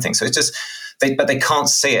buy anything. So it's just, but they can't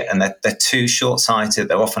see it, and they're too short-sighted.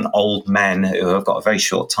 They're often old men who have got a very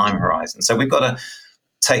short time horizon. So we've got to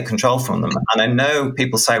take control from them. And I know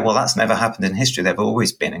people say, well, that's never happened in history. They've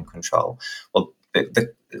always been in control. Well,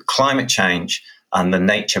 the climate change and the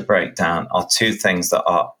nature breakdown are two things that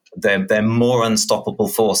they're more unstoppable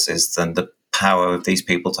forces than the power of these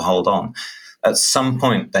people to hold on. At some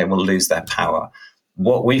point, they will lose their power.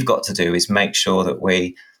 What we've got to do is make sure that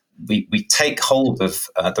we take hold of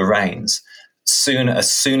the reins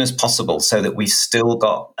as soon as possible, so that we've still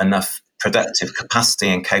got enough productive capacity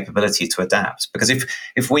and capability to adapt. Because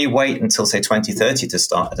if we wait until, say, 2030 to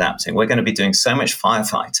start adapting, we're going to be doing so much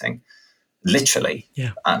firefighting, literally,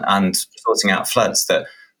 and sorting out floods, that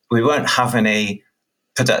we won't have any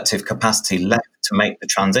productive capacity left to make the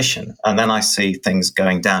transition. And then I see things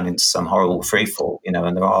going down into some horrible freefall, and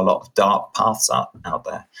there are a lot of dark paths out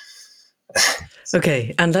there.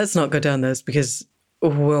 Okay, and let's not go down those, because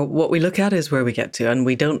what we look at is where we get to, and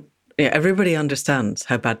we don't. Everybody understands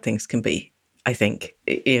how bad things can be. I think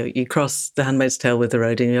you cross the Handmaid's Tale with the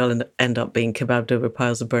road, and you'll end up being kebabbed over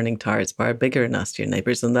piles of burning tires by our bigger and nastier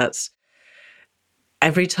neighbours. And that's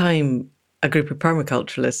every time a group of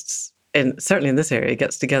permaculturalists, certainly in this area,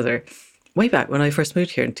 gets together. Way back when I first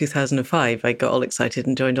moved here in 2005, I got all excited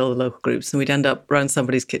and joined all the local groups, and we'd end up around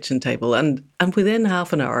somebody's kitchen table. And within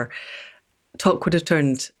half an hour, talk would have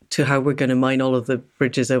turned to how we're going to mine all of the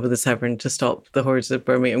bridges over the Severn to stop the hordes of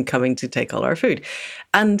Birmingham coming to take all our food.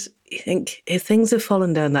 And I think if things have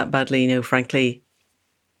fallen down that badly, frankly,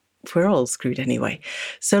 we're all screwed anyway.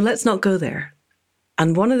 So let's not go there.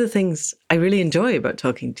 And one of the things I really enjoy about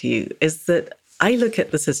talking to you is that I look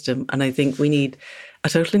at the system and I think we need a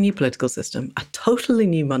totally new political system, a totally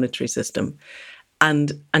new monetary system,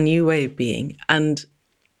 and a new way of being. And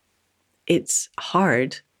it's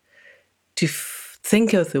hard to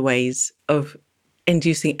think of the ways of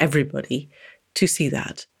inducing everybody to see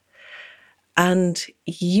that. And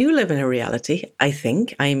you live in a reality, I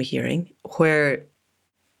think, I am hearing, where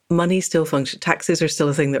money still functions. Taxes are still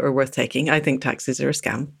a thing that are worth taking. I think taxes are a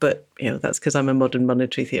scam, but that's because I'm a modern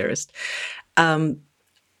monetary theorist.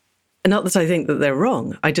 Not that I think that they're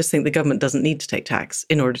wrong. I just think the government doesn't need to take tax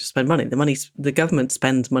in order to spend money. The government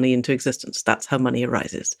spends money into existence. That's how money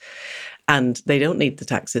arises. And they don't need the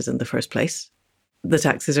taxes in the first place. The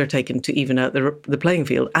taxes are taken to even out the playing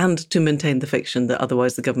field and to maintain the fiction that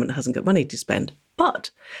otherwise the government hasn't got money to spend. But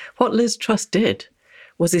what Liz Truss did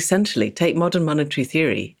was essentially take modern monetary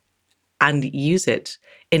theory and use it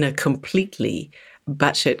in a completely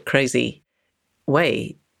batshit crazy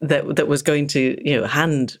way that was going to,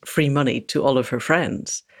 hand free money to all of her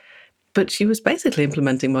friends. But she was basically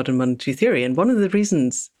implementing modern monetary theory. And one of the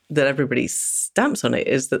reasons that everybody stamps on it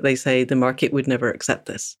is that they say the market would never accept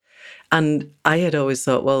this. And I had always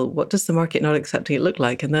thought, well, what does the market not accepting it look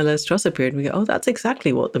like? And then Liz Truss appeared and we go, oh, that's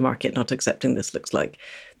exactly what the market not accepting this looks like.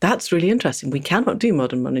 That's really interesting. We cannot do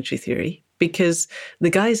modern monetary theory because the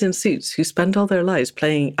guys in suits who spend all their lives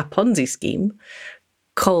playing a Ponzi scheme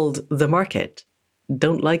called the market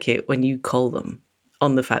don't like it when you call them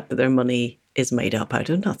on the fact that their money is made up out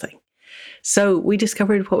of nothing. So we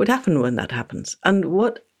discovered what would happen when that happens. And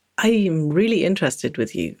what I am really interested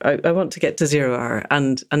with you, I want to get to zero hour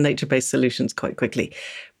and nature-based solutions quite quickly.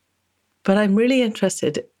 But I'm really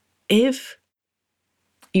interested if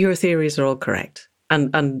your theories are all correct.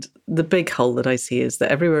 And the big hole that I see is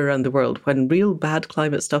that everywhere around the world, when real bad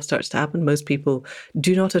climate stuff starts to happen, most people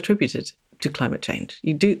do not attribute it to climate change.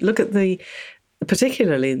 You do look at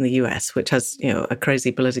particularly in the US, which has, a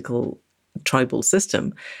crazy political tribal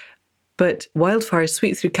system, but wildfires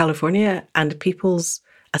sweep through California and people's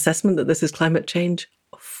assessment that this is climate change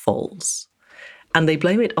falls. And they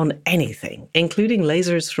blame it on anything, including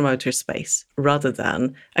lasers from outer space, rather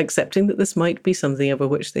than accepting that this might be something over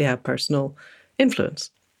which they have personal influence.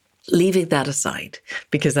 Leaving that aside,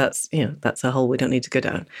 because that's a hole we don't need to go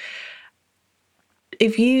down.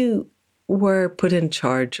 If you were put in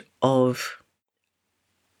charge of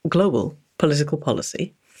global political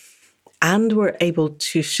policy and were able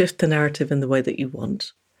to shift the narrative in the way that you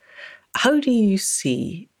want, how do you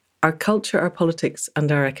see our culture, our politics,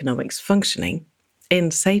 and our economics functioning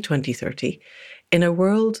in, say, 2030, in a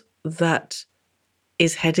world that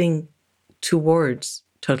is heading towards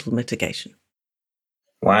total mitigation?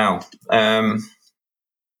 Wow.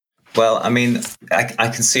 Well, I mean, I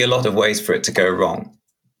can see a lot of ways for it to go wrong,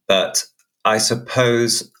 but I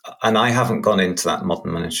suppose, and I haven't gone into that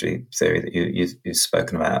modern monetary theory that you've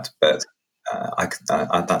spoken about, but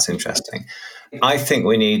that's interesting. I think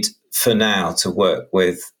we need, for now, to work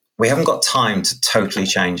with. We haven't got time to totally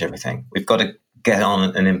change everything. We've got to get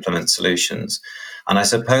on and implement solutions. And I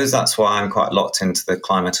suppose that's why I'm quite locked into the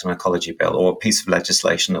climate and ecology bill, or a piece of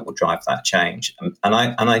legislation that will drive that change. And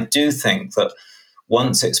I do think that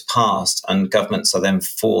once it's passed and governments are then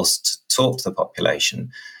forced to talk to the population,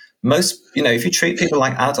 if you treat people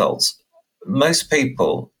like adults, most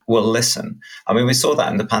people will listen. I mean, we saw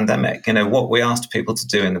that in the pandemic. What we asked people to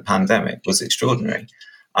do in the pandemic was extraordinary.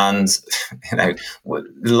 And,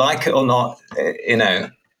 like it or not,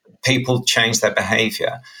 people change their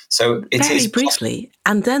behaviour. So it very is briefly.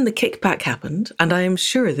 And then the kickback happened. And I am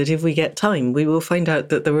sure that if we get time, we will find out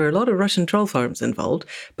that there were a lot of Russian troll farms involved.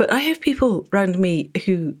 But I have people around me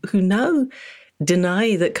who now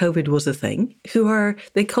deny that COVID was a thing,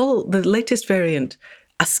 they call the latest variant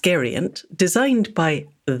a scariant, designed by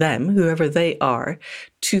them, whoever they are,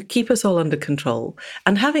 to keep us all under control.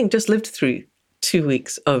 And having just lived through 2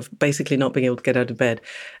 weeks of basically not being able to get out of bed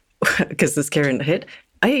because the scariant hit,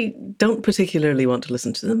 I don't particularly want to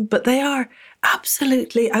listen to them, but they are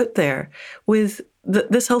absolutely out there with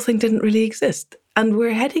this whole thing didn't really exist. And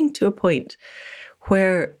we're heading to a point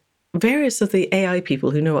where various of the AI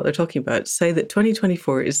people who know what they're talking about say that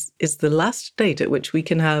 2024 is the last date at which we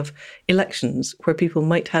can have elections where people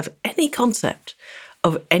might have any concept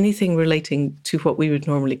of anything relating to what we would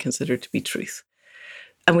normally consider to be truth.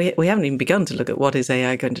 And we haven't even begun to look at what is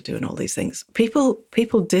AI going to do and all these things. People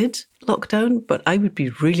did lock down, but I would be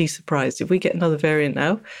really surprised if we get another variant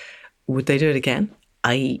now. Would they do it again?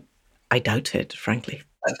 I doubt it, frankly.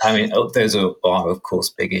 I mean, those are, of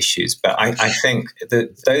course, big issues. But I think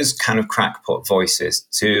that those kind of crackpot voices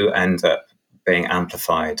do end up being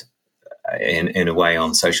amplified in a way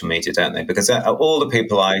on social media, don't they? Because all the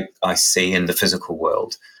people I see in the physical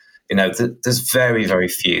world, there's very, very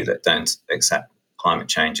few that don't accept climate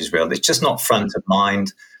change is real. It's just not front of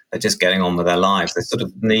mind. They're just getting on with their lives. They sort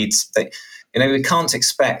of we can't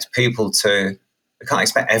expect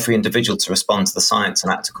every individual to respond to the science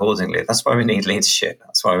and act accordingly. That's why we need leadership.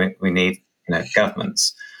 That's why we need,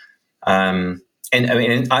 governments.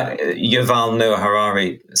 Yuval Noah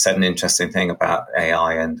Harari said an interesting thing about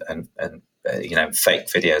AI and fake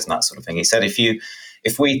videos and that sort of thing. He said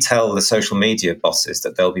if we tell the social media bosses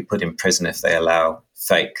that they'll be put in prison if they allow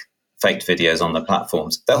faked videos on the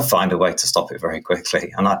platforms, they'll find a way to stop it very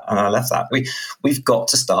quickly. And I love that. We've got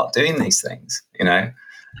to start doing these things, you know.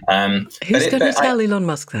 Who's going to tell Elon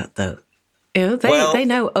Musk that, though? You know, they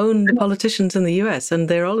now own the politicians in the US, and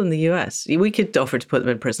they're all in the US. We could offer to put them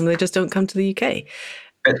in prison; they just don't come to the UK.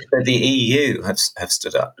 But the EU have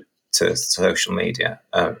stood up to social media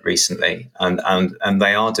recently, and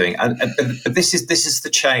they are doing. But this is the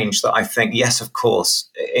change that I think. Yes, of course,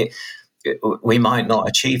 we might not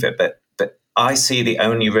achieve it, but I see the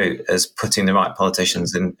only route as putting the right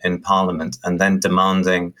politicians in Parliament and then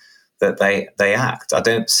demanding that they act. I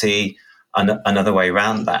don't see another way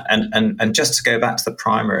around that. And just to go back to the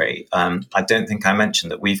primary, I don't think I mentioned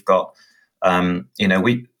that we've got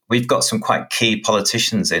we've got some quite key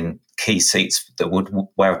politicians in key seats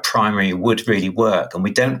where a primary would really work, and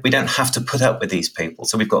we don't have to put up with these people.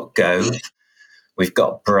 So we've got Gove, we've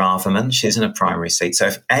got Braverman. She's in a primary seat. So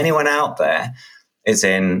if anyone out there is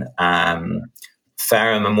in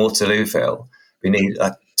Fareham and Waterlooville, we need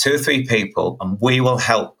 2 or 3 people, and we will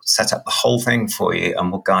help set up the whole thing for you,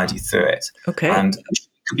 and we'll guide you through it. Okay. And it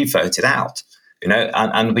could be voted out, you know.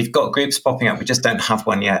 And we've got groups popping up. We just don't have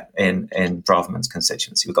one yet in Braverman's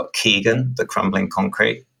constituency. We've got Keegan, the crumbling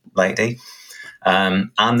concrete lady, and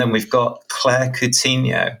then we've got Claire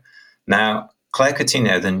Coutinho. Now, Claire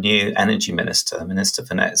Coutinho, the new energy minister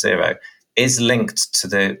for net zero, is linked to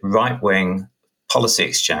the right-wing Policy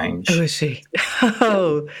Exchange. Oh, is she?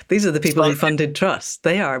 Oh, these are the people who funded Truss.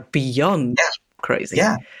 They are beyond crazy.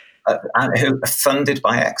 Yeah, and who are funded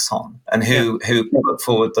by Exxon, and who put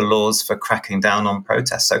forward the laws for cracking down on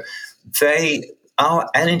protests. So our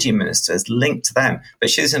energy minister is linked to them, but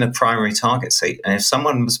she's in a primary target seat. And if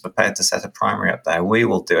someone was prepared to set a primary up there, we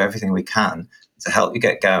will do everything we can to help you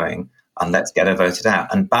get going, and let's get her voted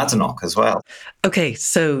out. And Badenoch as well. Okay,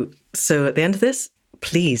 so at the end of this,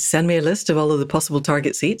 please send me a list of all of the possible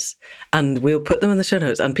target seats, and we'll put them in the show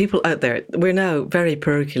notes. And people out there, we're now very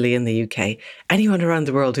parochially in the UK. Anyone around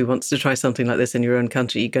the world who wants to try something like this in your own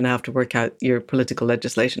country, you're going to have to work out your political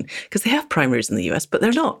legislation, because they have primaries in the US, but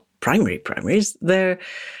they're not primaries. They're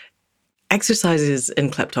exercises in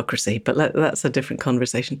kleptocracy, but that's a different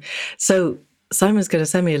conversation. So Simon's going to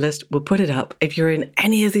send me a list. We'll put it up. If you're in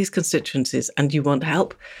any of these constituencies and you want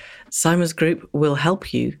help, Simon's group will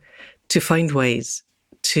help you to find ways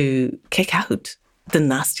to kick out the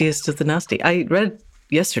nastiest of the nasty. I read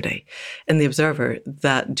yesterday in The Observer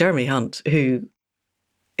that Jeremy Hunt, who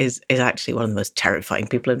is actually one of the most terrifying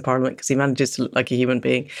people in Parliament because he manages to look like a human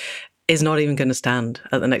being, is not even going to stand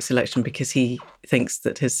at the next election because he thinks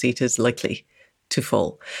that his seat is likely to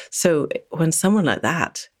fall. So when someone like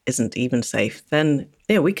that isn't even safe, then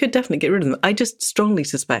we could definitely get rid of them. I just strongly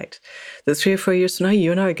suspect that 3 or 4 years from now,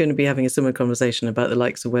 you and I are going to be having a similar conversation about the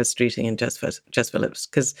likes of Wes Streeting and Jess Phillips,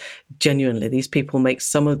 because genuinely, these people make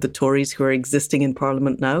some of the Tories who are existing in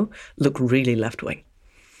Parliament now look really left-wing.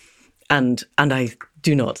 And I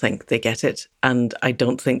do not think they get it, and I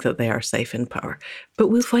don't think that they are safe in power. But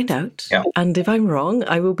we'll find out. Yeah. And if I'm wrong,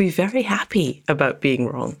 I will be very happy about being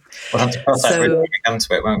wrong. We'll have to cross that bridge when we come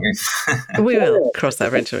to it, won't we? We will cross that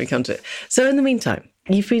bridge when we come to it. So in the meantime,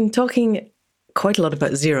 you've been talking quite a lot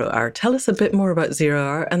about 0 Hour. Tell us a bit more about 0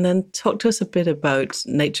 Hour, and then talk to us a bit about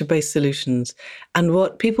nature-based solutions and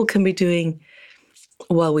what people can be doing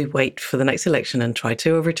while we wait for the next election and try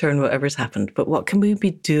to overturn whatever's happened. But what can we be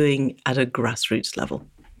doing at a grassroots level?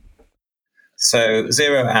 So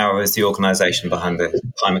 0 Hour is the organisation behind the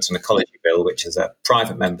Climate and Ecology Bill, which is a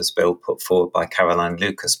private member's bill put forward by Caroline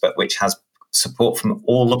Lucas, but which has support from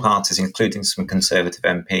all the parties, including some Conservative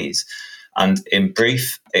MPs. And in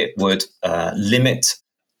brief, it would limit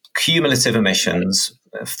cumulative emissions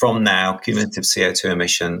from now, cumulative CO2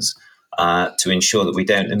 emissions, to ensure that we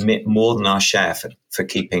don't emit more than our share for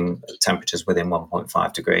keeping temperatures within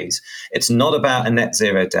 1.5 degrees. It's not about a net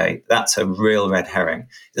zero date. That's a real red herring.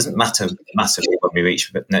 It doesn't matter massively when we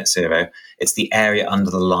reach net zero. It's the area under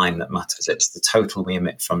the line that matters. It's the total we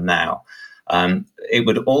emit from now. It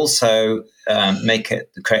would also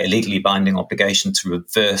create a legally binding obligation to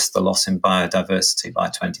reverse the loss in biodiversity by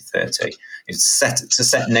 2030. It's to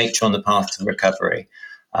set nature on the path to recovery.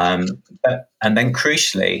 And then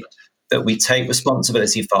crucially, that we take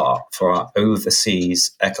responsibility for our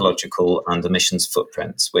overseas ecological and emissions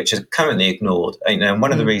footprints, which are currently ignored.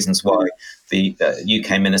 One of the reasons why the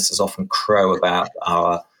UK ministers often crow about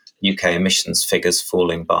our UK emissions figures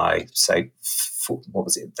falling by, say, what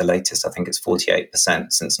was it? The latest, I think it's 48%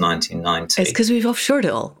 since 1990. It's because we've offshored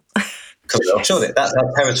it all. offshore. That's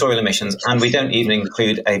our territorial emissions, and we don't even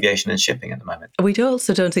include aviation and shipping at the moment. We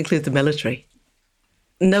also don't include the military.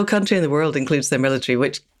 No country in the world includes their military,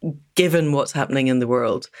 which, given what's happening in the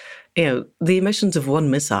world, the emissions of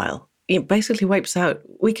one missile, it basically wipes out.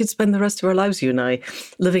 We could spend the rest of our lives, you and I,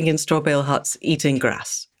 living in straw bale huts, eating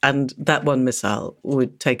grass, and that one missile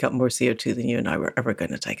would take up more CO2 than you and I were ever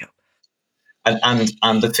going to take up.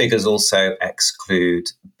 And the figures also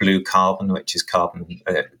exclude blue carbon, which is carbon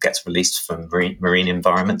gets released from marine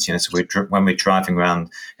environments. So when we're driving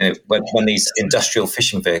around, when these industrial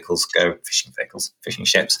fishing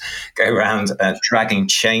ships go around dragging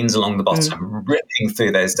chains along the bottom, ripping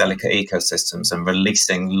through those delicate ecosystems and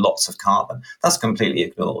releasing lots of carbon, that's completely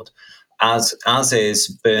ignored. As is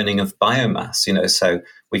burning of biomass. So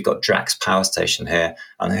we've got Drax Power Station here,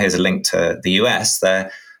 and here's a link to the US.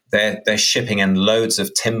 They're shipping in loads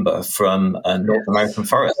of timber from North American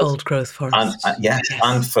forests, old growth forests,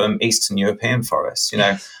 and from Eastern European forests.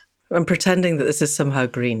 And pretending that this is somehow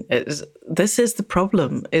green. This is the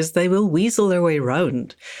problem: is they will weasel their way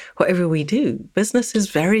around whatever we do. Business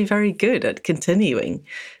is very, very good at continuing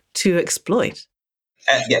to exploit.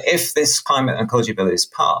 If this climate and ecology bill is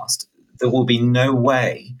passed, there will be no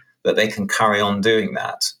way that they can carry on doing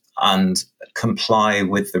that and comply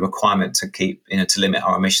with the requirement to to limit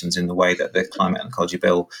our emissions in the way that the climate and ecology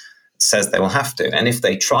bill says they will have to. And if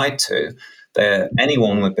they tried to,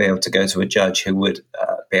 anyone would be able to go to a judge who would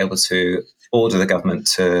be able to order the government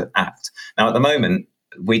to act. Now, at the moment,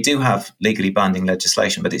 we do have legally binding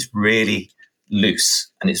legislation, but it's really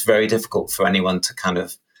loose, and it's very difficult for anyone to kind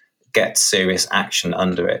of get serious action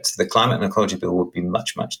under it. The climate and ecology bill would be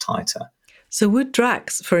much, much tighter. So would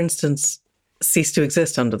Drax, for instance, cease to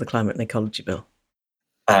exist under the climate and ecology bill?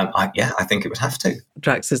 I think it would have to.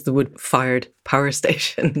 Drax is the wood-fired power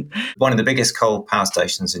station. One of the biggest coal power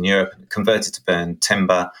stations in Europe, converted to burn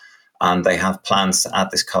timber, and they have plans to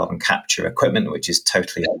add this carbon capture equipment, which is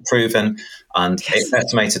totally unproven, and it's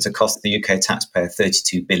estimated to cost the UK taxpayer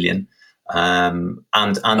 $32 billion.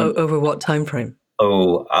 Over what time frame?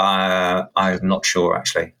 I'm not sure,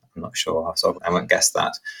 actually. I'm not sure, so I won't guess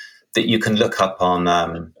that. That you can look up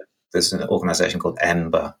on... there's an organisation called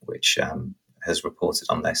Ember, which has reported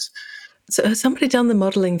on this. So has somebody done the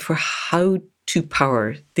modelling for how to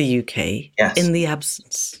power the UK in the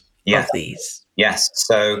absence of these? Yes.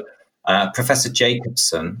 So Professor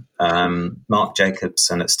Jacobson, Mark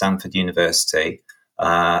Jacobson at Stanford University,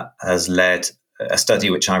 has led a study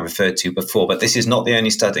which I referred to before, but this is not the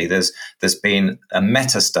only study. There's been a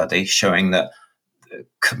meta-study showing that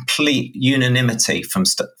complete unanimity from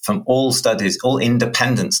all studies, all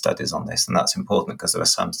independent studies on this, and that's important because there are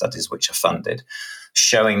some studies which are funded,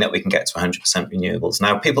 showing that we can get to 100% renewables.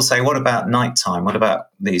 Now, people say, what about nighttime? What about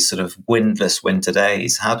these sort of windless winter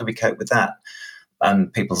days? How do we cope with that?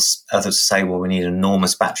 And others say, well, we need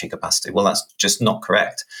enormous battery capacity. Well, that's just not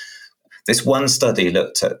correct. This one study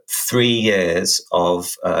looked at 3 years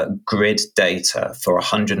of grid data for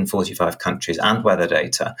 145 countries and weather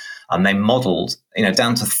data, and they modelled,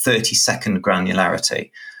 down to 30-second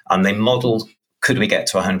granularity, and they modelled, could we get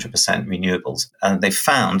to 100% renewables? And they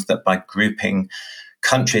found that by grouping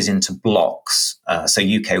countries into blocks, so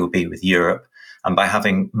UK would be with Europe, and by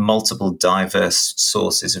having multiple diverse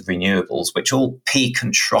sources of renewables, which all peak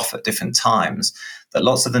and trough at different times, that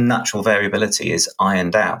lots of the natural variability is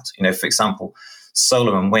ironed out. For example,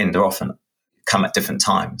 solar and wind are often come at different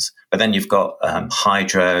times, but then you've got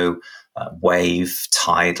hydro, wave,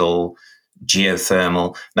 tidal,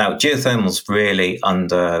 geothermal. Now, geothermal's really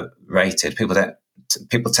underrated.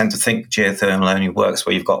 People tend to think geothermal only works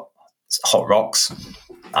where you've got hot rocks,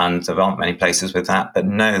 and there aren't many places with that. But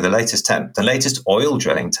no, the latest oil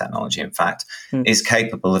drilling technology, in fact, is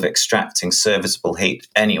capable of extracting serviceable heat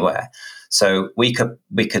anywhere. So we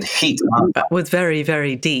could heat up with very,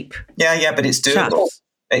 very deep. Yeah, but it's doable.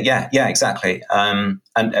 Yeah, exactly. And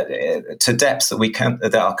to depths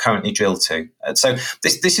that are currently drilled to. So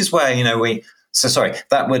this is where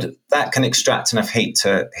that can extract enough heat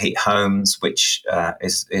to heat homes, which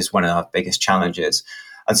is one of our biggest challenges.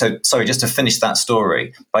 And so, just to finish that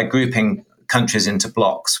story, by grouping countries into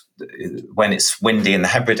blocks, when it's windy in the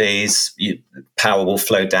Hebrides, power will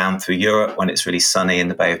flow down through Europe. When it's really sunny in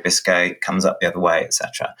the Bay of Biscay, it comes up the other way,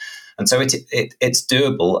 etc. And so it's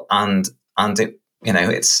doable, and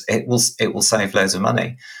it will save loads of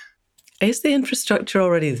money. Is the infrastructure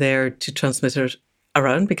already there to transmit it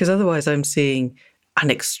around? Because otherwise, I'm seeing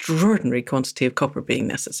an extraordinary quantity of copper being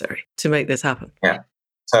necessary to make this happen. Yeah.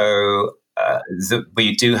 So.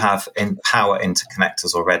 We do have power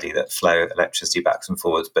interconnectors already that flow electricity backwards and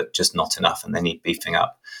forwards, but just not enough, and they need beefing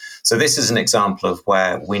up. So this is an example of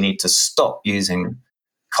where we need to stop using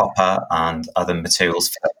copper and other materials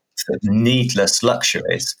for needless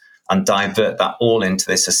luxuries and divert that all into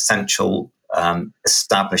this essential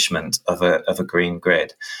establishment of a green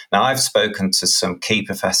grid. Now, I've spoken to some key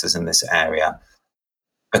professors in this area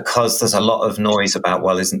because there's a lot of noise about,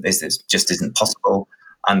 well, this just isn't possible.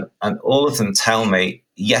 And all of them tell me,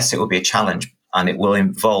 yes, it will be a challenge and it will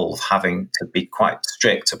involve having to be quite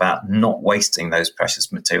strict about not wasting those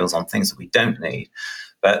precious materials on things that we don't need.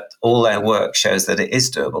 But all their work shows that it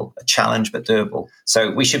is doable, a challenge, but doable.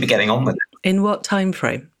 So we should be getting on with it. In what time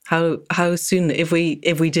frame? How soon, if we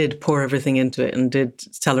did pour everything into it and did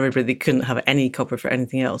tell everybody they couldn't have any copper for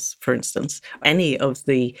anything else, for instance, any of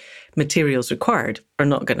the materials required are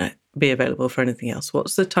not going to be available for anything else.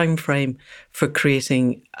 What's the time frame for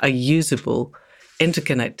creating a usable,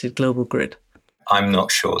 interconnected global grid? I'm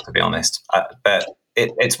not sure, to be honest, but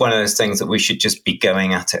it's one of those things that we should just be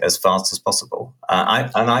going at it as fast as possible.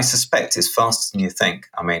 I suspect it's faster than you think.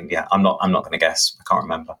 I mean, yeah, I'm not going to guess. I can't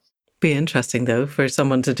remember. Be interesting though for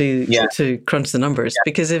someone to to crunch the numbers,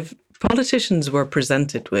 because if politicians were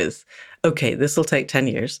presented with, okay, this will take 10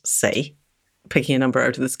 years, say, picking a number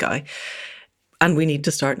out of the sky, and we need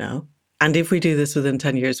to start now, and if we do this within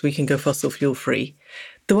 10 years, we can go fossil fuel free,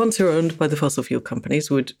 the ones who are owned by the fossil fuel companies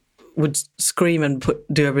would scream and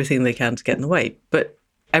do everything they can to get in the way, but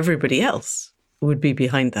everybody else would be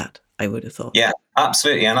behind that, I would have thought. Yeah,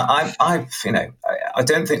 absolutely. And I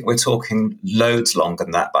don't think we're talking loads longer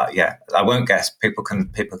than that, but yeah, I won't guess. People can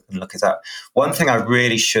look it up. One thing I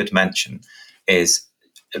really should mention is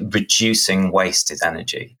reducing wasted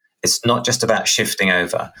energy. It's not just about shifting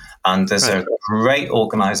over. And there's a great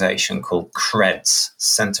organization called CREDS,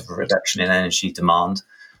 Centre for Reduction in Energy Demand.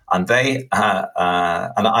 And they,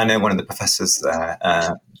 and I know one of the professors there,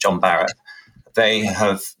 John Barrett, they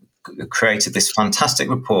have created this fantastic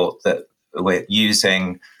report that we're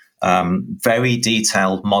using very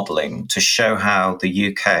detailed modelling to show how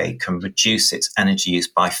the UK can reduce its energy use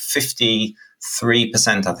by 53%,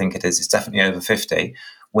 I think it is. It's definitely over 50,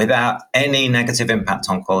 without any negative impact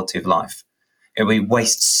on quality of life. We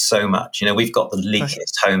waste so much. We've got the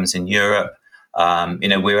leakiest homes in Europe.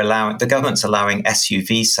 The government's allowing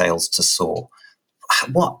SUV sales to soar.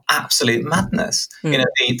 What absolute madness.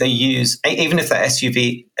 They use, even if they're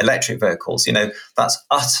SUV electric vehicles, that's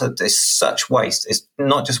it's such waste. It's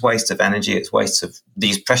not just waste of energy, it's waste of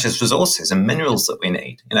these precious resources and minerals that we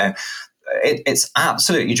need. It's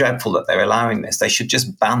absolutely dreadful that they're allowing this. They should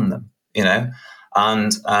just ban them,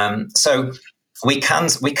 and so we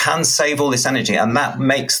can save all this energy, and that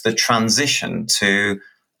makes the transition to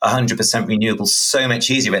 100% renewables so much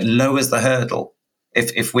easier. It lowers the hurdle.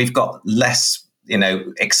 If we've got less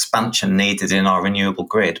expansion needed in our renewable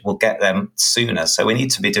grid, we'll get them sooner. So we need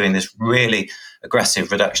to be doing this really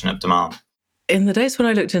aggressive reduction of demand. In the days when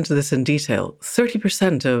I looked into this in detail,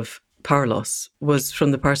 30% of power loss was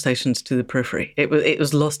from the power stations to the periphery. It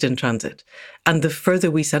was lost in transit. And the further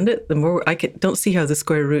we send it, the more don't see how the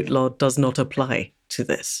square root law does not apply to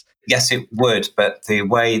this. Yes, it would, but the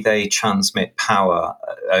way they transmit power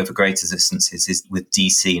over greater distances is with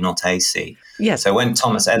DC, not AC. Yes. So when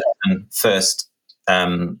Thomas Edison first,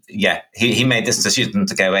 he made this decision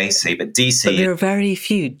to go AC, but DC... But there are very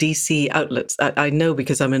few DC outlets. I know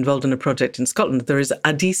because I'm involved in a project in Scotland. There is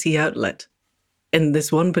a DC outlet in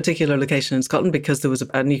this one particular location in Scotland because there was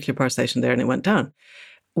a nuclear power station there and it went down.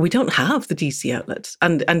 We don't have the DC outlets.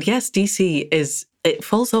 And yes, DC it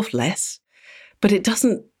falls off less, but it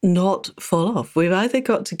doesn't not fall off. We've either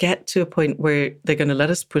got to get to a point where they're going to let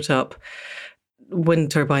us put up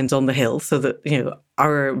wind turbines on the hill so that,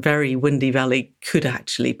 our very windy valley could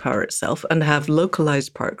actually power itself and have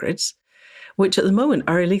localized power grids, which at the moment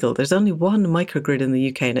are illegal. There's only one microgrid in the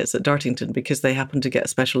UK and it's at Dartington because they happen to get a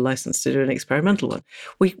special license to do an experimental one.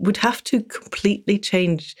 We would have to completely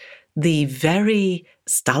change the very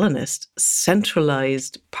Stalinist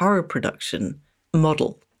centralized power production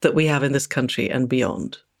model that we have in this country and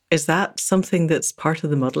beyond. Is that something that's part of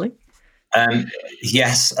the modelling?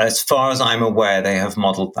 Yes, as far as I'm aware, they have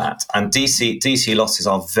modelled that. And DC losses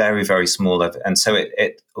are very, very small. And so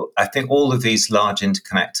I think all of these large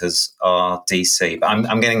interconnectors are DC. But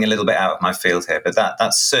I'm getting a little bit out of my field here, but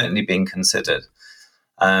that's certainly being considered.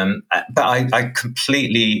 But I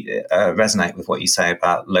completely resonate with what you say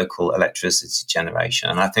about local electricity generation.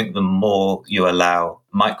 And I think the more you allow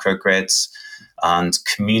microgrids and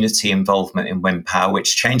community involvement in wind power,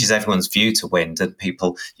 which changes everyone's view to wind, and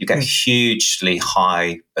you get hugely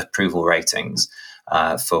high approval ratings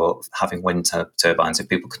for having wind turbines, so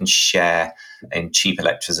people can share in cheap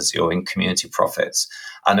electricity or in community profits.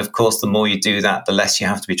 And of course, the more you do that, the less you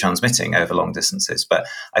have to be transmitting over long distances. But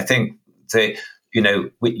I think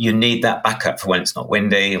you need that backup for when it's not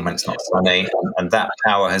windy and when it's not sunny, and that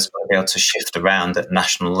power has got to be able to shift around at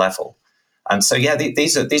national level. And so,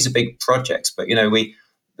 these are big projects, but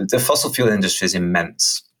the fossil fuel industry is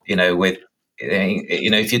immense.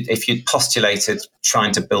 If you postulated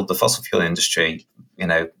trying to build the fossil fuel industry,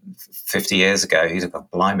 50 years ago, you'd have gone,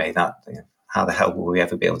 blimey, how the hell will we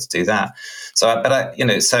ever be able to do that? So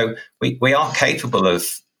we are capable of,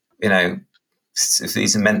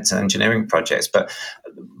 these immense engineering projects. But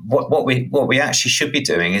what we actually should be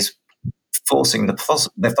doing is forcing the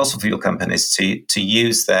fossil fuel companies to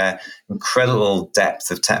use their incredible depth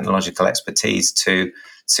of technological expertise to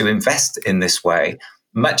invest in this way.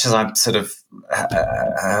 Much as I've sort of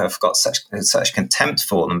have got such contempt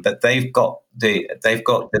for them, but they've got the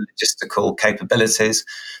logistical capabilities.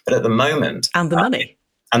 But at the moment, and the money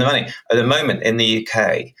at the moment in the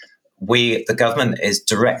UK, the government is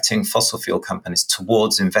directing fossil fuel companies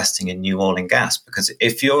towards investing in new oil and gas, because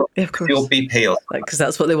if you're BP or because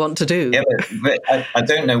that's what they want to do. Yeah, but I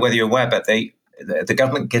don't know whether you're aware, but the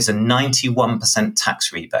government gives a 91%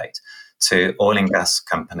 tax rebate to oil and gas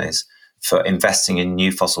companies for investing in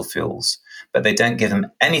new fossil fuels, but they don't give them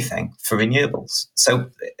anything for renewables.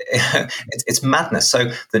 So it's madness.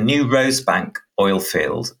 So the new Rosebank oil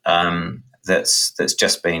field that's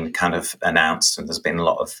just been kind of announced, and there's been a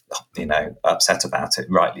lot of upset about it,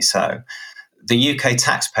 rightly so. The UK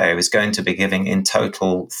taxpayer is going to be giving in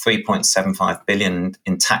total 3.75 billion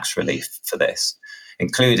in tax relief for this,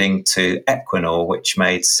 including to Equinor, which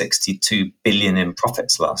made 62 billion in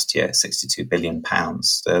profits last year, 62 billion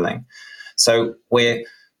pounds sterling. So we're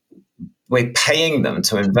paying them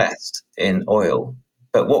to invest in oil,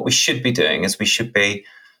 but what we should be doing is we should be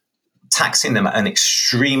taxing them at an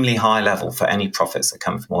extremely high level for any profits that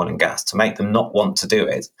come from oil and gas, to make them not want to do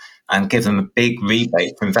it, and give them a big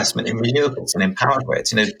rebate for investment in renewables and in power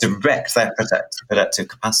grids, direct their productive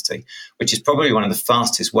capacity, which is probably one of the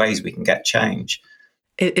fastest ways we can get change.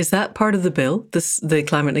 Is that part of the bill, the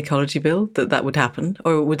climate and ecology bill, that would happen?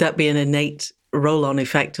 Or would that be an innate roll-on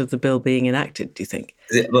effect of the bill being enacted, do you think?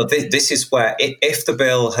 Well, this is where, if the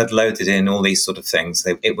bill had loaded in all these sort of things,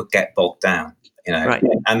 it would get bogged down. Right.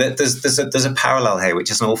 And there's a parallel here, which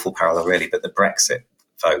is an awful parallel, really, but the Brexit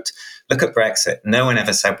vote. Look at Brexit. No one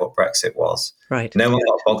ever said what Brexit was. Right. No one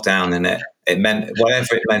got bogged down in it. It meant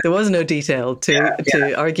whatever it meant. There was no detail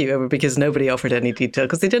to argue over, because nobody offered any detail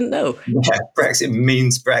because they didn't know. Yeah, Brexit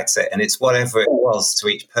means Brexit, and it's whatever it was to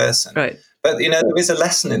each person. Right. But, there is a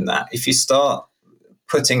lesson in that. If you start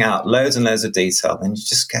putting out loads and loads of detail, then you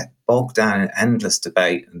just get bogged down in endless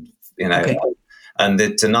debate, and, Okay. And the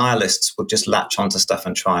denialists will just latch onto stuff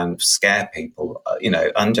and try and scare people,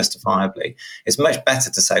 unjustifiably. It's much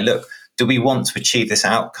better to say, look, do we want to achieve this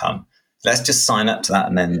outcome? Let's just sign up to that,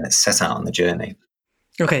 and then let's set out on the journey.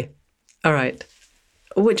 Okay. All right.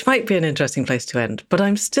 Which might be an interesting place to end. But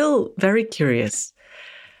I'm still very curious,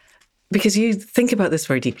 because you think about this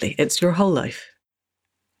very deeply. It's your whole life.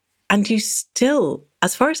 And you still,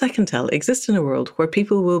 as far as I can tell, exist in a world where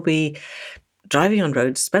people will be driving on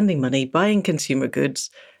roads, spending money, buying consumer goods.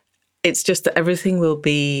 It's just that everything will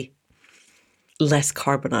be less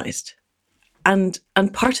carbonized. And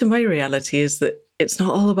part of my reality is that it's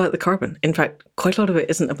not all about the carbon. In fact, quite a lot of it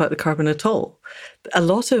isn't about the carbon at all. A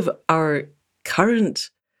lot of our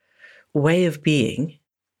current way of being,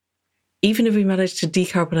 even if we managed to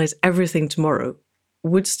decarbonize everything tomorrow,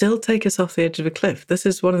 would still take us off the edge of a cliff. This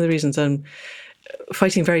is one of the reasons I'm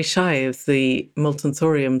fighting very shy of the molten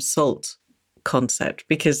thorium salt concept,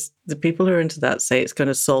 because the people who are into that say it's going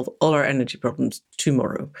to solve all our energy problems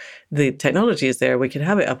tomorrow. The technology is there. We can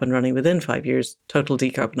have it up and running within 5 years, total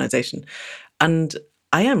decarbonization. And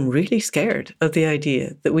I am really scared of the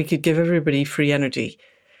idea that we could give everybody free energy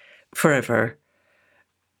forever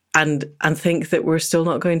and think that we're still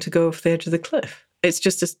not going to go off the edge of the cliff. It's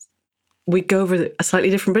just we go over a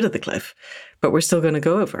slightly different bit of the cliff, but we're still going to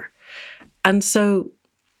go over. And so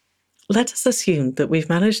let us assume that we've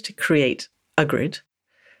managed to create a grid,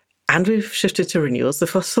 and we've shifted to renewals. The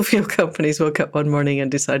fossil fuel companies woke up one morning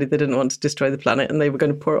and decided they didn't want to destroy the planet, and they were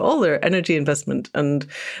going to pour all their energy investment and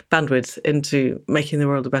bandwidth into making the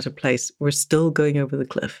world a better place. We're still going over the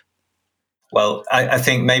cliff. Well, I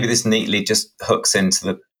think maybe this neatly just hooks into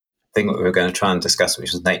the thing that we were going to try and discuss,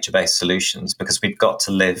 which is nature-based solutions, because we've got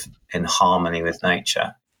to live in harmony with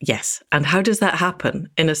nature. Yes. And how does that happen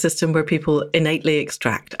in a system where people innately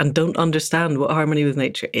extract and don't understand what harmony with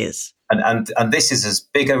nature is? And this is as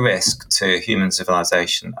big a risk to human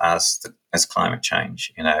civilization as climate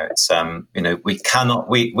change. It's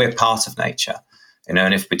we're part of nature.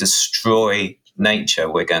 And if we destroy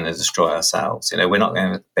nature, we're going to destroy ourselves. We're not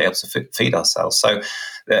going to be able to feed ourselves. So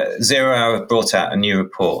Zero Hour brought out a new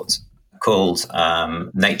report called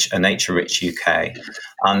Nature, a Nature Rich UK,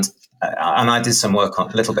 and I did some work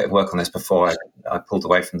on a little bit of work on this before I pulled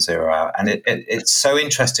away from Zero Hour, and it's so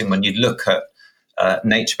interesting when you look at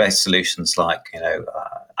nature-based solutions like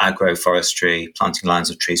agroforestry, planting lines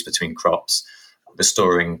of trees between crops,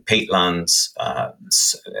 restoring peatlands,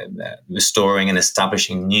 restoring and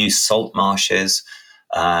establishing new salt marshes,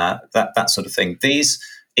 that sort of thing. These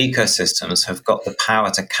ecosystems have got the power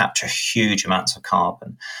to capture huge amounts of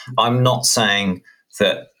carbon. I'm not saying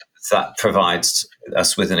that provides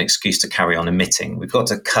us with an excuse to carry on emitting. We've got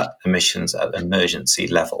to cut emissions at emergency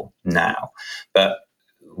level now. But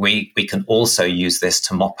we can also use this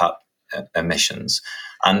to mop up emissions.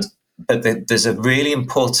 But there's a really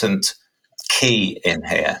important key in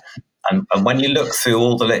here. And when you look through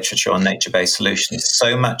all the literature on nature-based solutions,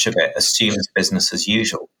 so much of it assumes business as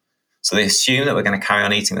usual. So they assume that we're going to carry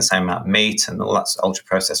on eating the same amount of meat and all that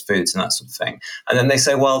ultra-processed foods and that sort of thing. And then they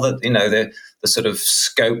say, well, the sort of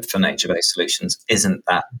scope for nature-based solutions isn't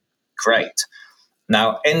that great.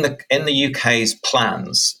 Now, in the UK's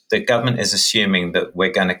plans, the government is assuming that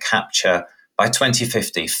we're going to capture, by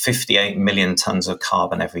 2050, 58 million tonnes of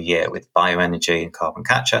carbon every year with bioenergy and carbon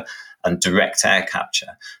capture and direct air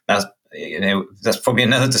capture. Now, that's probably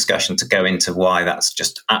another discussion to go into why that's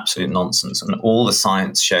just absolute nonsense. And all the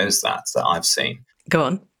science shows that I've seen. Go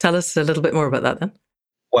on. Tell us a little bit more about that then.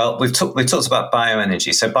 Well, we've talked about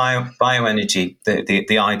bioenergy. So bioenergy,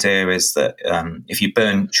 the idea is that if you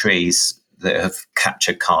burn trees that have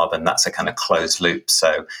captured carbon, that's a kind of closed loop.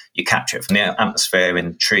 So you capture it from the atmosphere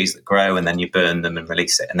in trees that grow, and then you burn them and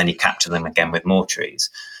release it, and then you capture them again with more trees.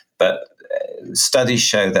 But studies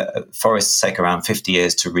show that forests take around 50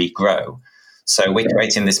 years to regrow. So we're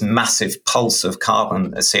creating this massive pulse of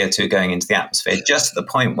carbon, CO2 going into the atmosphere, just at the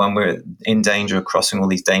point when we're in danger of crossing all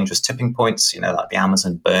these dangerous tipping points, like the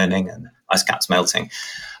Amazon burning and ice caps melting.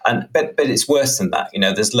 But it's worse than that.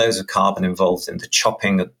 There's loads of carbon involved in the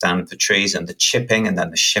chopping down of the trees and the chipping and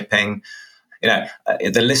then the shipping.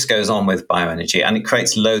 The list goes on with bioenergy, and it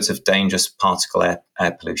creates loads of dangerous particle air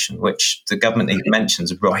pollution, which the government even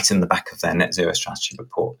mentions right in the back of their net zero strategy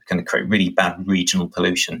report. It's going to create really bad regional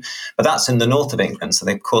pollution. But that's in the north of England, so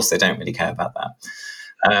of course they don't really care about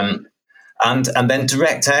that. And then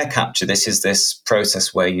direct air capture, this is this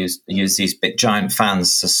process where you use these big giant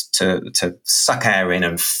fans to suck air in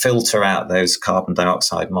and filter out those carbon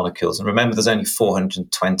dioxide molecules. And remember, there's only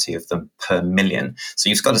 420 of them per million. So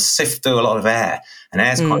you've got to sift through a lot of air. And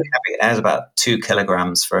air's quite heavy. Air's about 2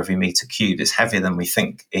 kilograms for every meter cubed. It's heavier than we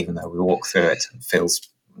think, even though we walk through it and feels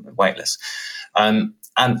weightless. And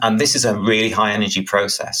this is a really high energy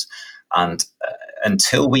process. And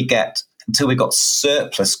until we've got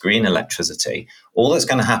surplus green electricity, all that's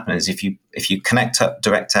going to happen is if you connect up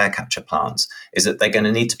direct air capture plants, is that they're going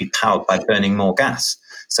to need to be powered by burning more gas.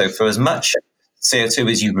 So for as much CO2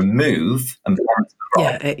 as you remove and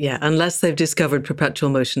unless they've discovered perpetual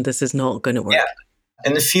motion, this is not going to work. Yeah.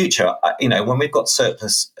 In the future, when we've got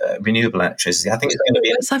surplus renewable electricity, I think it's going to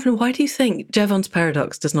be... Simon, why do you think Jevons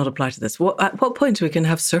paradox does not apply to this? At what point we can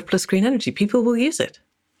have surplus green energy? People will use it.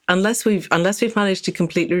 Unless we've managed to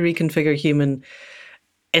completely reconfigure human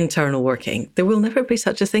internal working, there will never be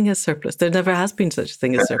such a thing as surplus. There never has been such a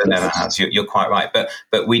thing as surplus. There never has. You're quite right.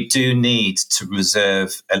 But we do need to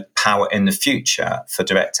reserve power in the future for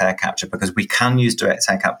direct air capture, because we can use direct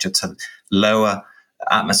air capture to lower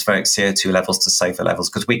atmospheric CO2 levels to safer levels.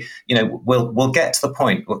 Because we'll get to the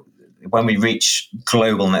point when we reach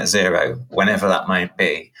global net zero, whenever that might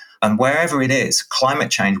be, and wherever it is,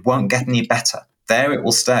 climate change won't get any better. There it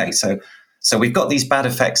will stay. So we've got these bad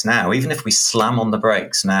effects now. Even if we slam on the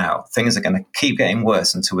brakes now, things are going to keep getting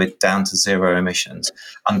worse until we're down to zero emissions.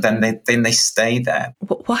 And then they stay there.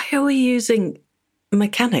 Why are we using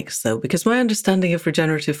mechanics, though? Because my understanding of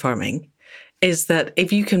regenerative farming is that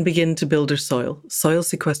if you can begin to build soil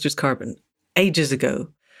sequesters carbon. Ages ago,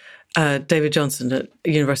 David Johnson at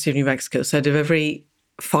the University of New Mexico said if every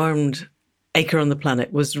farmed acre on the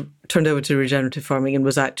planet was turned over to regenerative farming and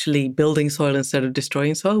was actually building soil instead of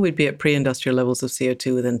destroying soil, we'd be at pre-industrial levels of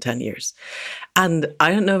CO2 within 10 years. And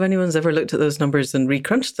I don't know if anyone's ever looked at those numbers and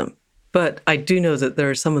recrunched them, but I do know that there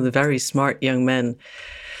are some of the very smart young men,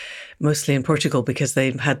 mostly in Portugal because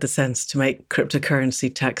they've had the sense to make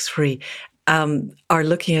cryptocurrency tax-free, are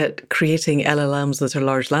looking at creating LLMs that are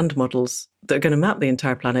large land models that are going to map the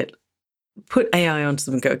entire planet, put AI onto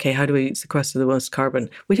them and go, okay, how do we sequester the most carbon?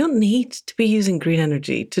 We don't need to be using green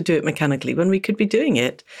energy to do it mechanically when we could be doing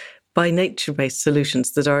it by nature-based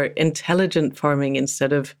solutions that are intelligent farming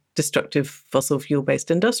instead of destructive fossil fuel-based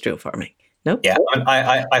industrial farming. No? Yeah,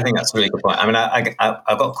 I think that's a really good point. I mean,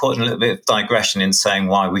 I got caught in a little bit of digression in saying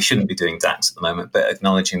why we shouldn't be doing DAX at the moment, but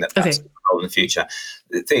acknowledging that that's a role in the future.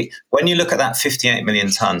 When you look at that 58 million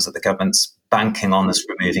tonnes that the government's banking on us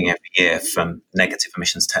removing every year from negative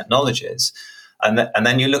emissions technologies, and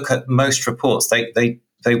then you look at most reports, they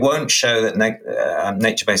won't show that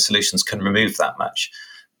nature-based solutions can remove that much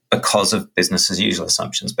because of business as usual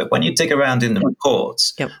assumptions. But when you dig around in the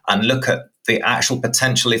reports and look at the actual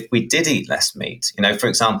potential if we did eat less meat, for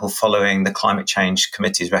example, following the Climate Change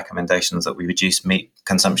Committee's recommendations that we reduce meat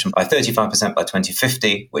consumption by 35% by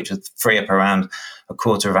 2050, which would free up around a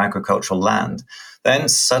quarter of agricultural land, then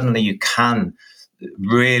suddenly you can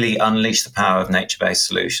really unleash the power of nature-based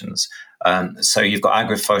solutions. So you've got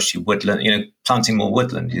agroforestry, woodland, planting more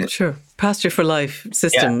woodland. Sure. Pasture for life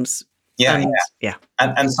systems. Yeah.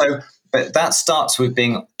 And so, but that starts with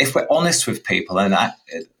being, if we're honest with people, and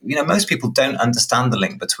most people don't understand the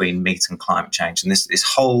link between meat and climate change and this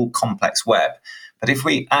whole complex web. But if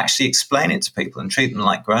we actually explain it to people and treat them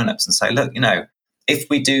like grown-ups and say, look, if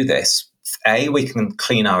we do this, we can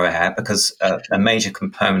clean our air because a major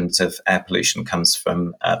component of air pollution comes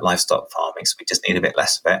from livestock farming. So we just need a bit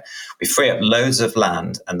less of it. We free up loads of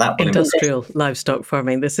land, and that will industrial livestock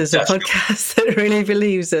farming. This is a podcast that really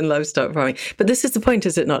believes in livestock farming. But this is the point,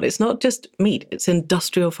 is it not? It's not just meat, it's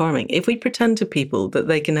industrial farming. If we pretend to people that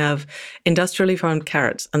they can have industrially farmed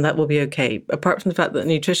carrots and that will be okay, apart from the fact that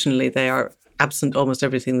nutritionally they are absent almost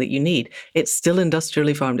everything that you need, it's still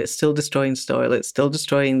industrially farmed, it's still destroying soil, it's still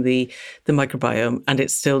destroying the microbiome, and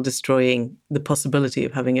it's still destroying the possibility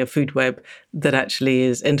of having a food web that actually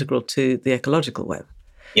is integral to the ecological web.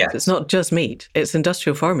 Yes. So it's not just meat, it's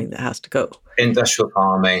industrial farming that has to go. Industrial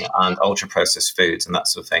farming and ultra-processed foods and that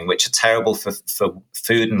sort of thing, which are terrible for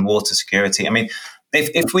food and water security. I mean,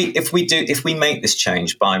 if we make this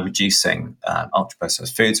change by reducing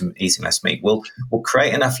ultra-processed foods and eating less meat, we'll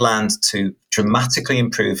create enough land to dramatically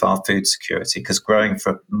improve our food security, because growing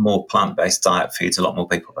for a more plant-based diet feeds a lot more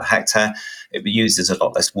people per hectare. It uses a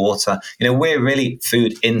lot less water. We're really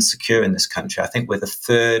food insecure in this country. I think we're the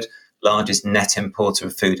third largest net importer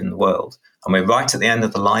of food in the world, and we're right at the end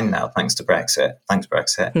of the line now, thanks to Brexit. Thanks,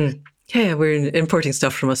 Brexit. Yeah, we're importing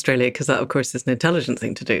stuff from Australia because that, of course, is an intelligent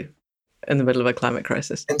thing to do in the middle of a climate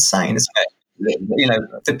crisis. Insane, isn't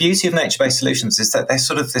it? The beauty of nature-based solutions is that they're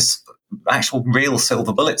sort of this actual real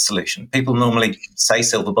silver bullet solution. People normally say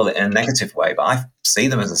silver bullet in a negative way, but I see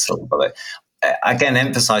them as a silver bullet. Again,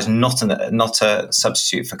 emphasize not a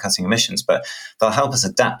substitute for cutting emissions, but they'll help us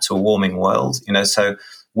adapt to a warming world. So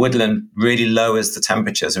woodland really lowers the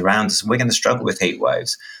temperatures around us, and we're going to struggle with heat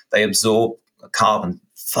waves. They absorb carbon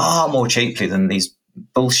far more cheaply than these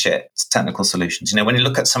bullshit technical solutions. When you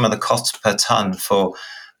look at some of the costs per tonne for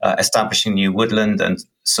establishing new woodland and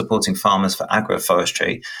supporting farmers for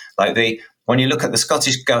agroforestry, when you look at the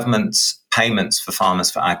Scottish government's payments for farmers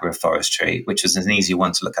for agroforestry, which is an easier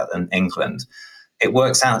one to look at than England, it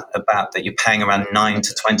works out about that you're paying around £9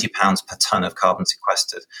 to £20 per tonne of carbon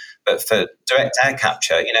sequestered. But for direct air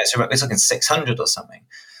capture, it's looking 600 or something.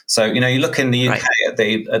 So, you look in the UK at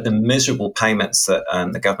the miserable payments that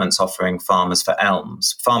the government's offering farmers for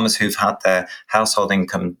elms, farmers who've had their household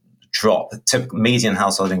income drop. Typical median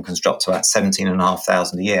household incomes drop to about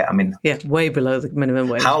 17,500 a year. I mean, way below the minimum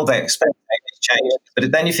wage. How they expect to make this change?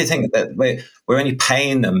 But then if you think that we're only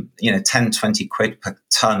paying them, 10, 20 quid per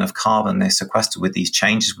tonne of carbon they sequester with these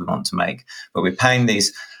changes we want to make, but we're paying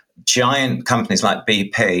these giant companies like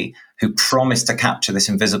BP who promise to capture this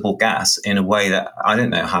invisible gas in a way that I don't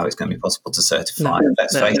know how it's going to be possible to certify.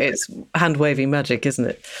 It's hand-waving magic, isn't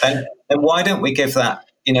it? And why don't we give that,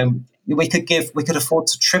 we could afford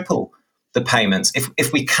to triple the payments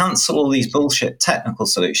if we cancel all these bullshit technical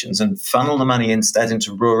solutions and funnel the money instead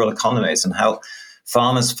into rural economies and help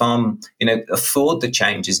farmers afford the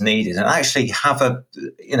changes needed and actually have a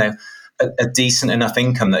decent enough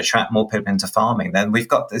income that attract more people into farming. Then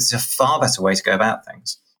there's a far better way to go about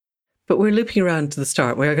things. But we're looping around to the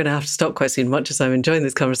start. We're going to have to stop quite soon. Much as I'm enjoying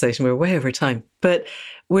this conversation, we're way over time. But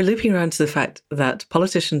we're looping around to the fact that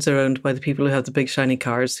politicians are owned by the people who have the big shiny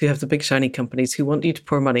cars, who have the big shiny companies, who want you to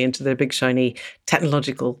pour money into their big shiny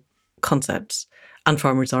technological concepts. And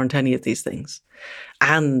farmers aren't any of these things.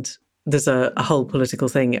 And there's a whole political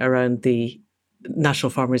thing around the National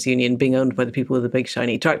Farmers Union being owned by the people with the big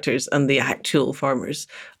shiny tractors, and the actual farmers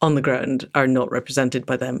on the ground are not represented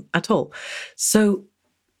by them at all. So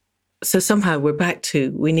somehow we're back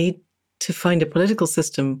to, we need to find a political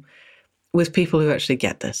system with people who actually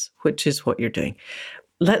get this, which is what you're doing.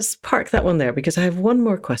 Let's park that one there, because I have one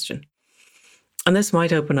more question. And this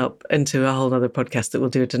might open up into a whole other podcast that we'll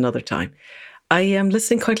do at another time. I am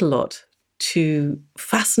listening quite a lot to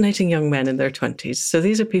fascinating young men in their 20s. So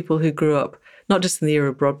these are people who grew up not just in the era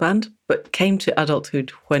of broadband, but came to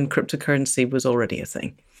adulthood when cryptocurrency was already a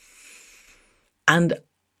thing. And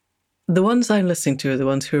the ones I'm listening to are the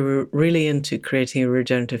ones who are really into creating a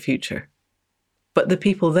regenerative future. But the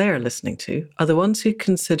people they're listening to are the ones who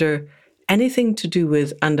consider anything to do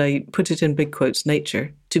with, and I put it in big quotes,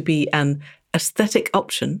 nature, to be an aesthetic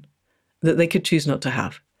option that they could choose not to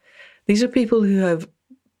have. These are people who have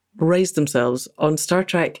raised themselves on Star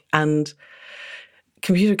Trek and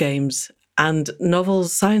computer games and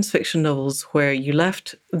novels, science fiction novels, where you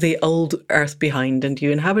left the old Earth behind and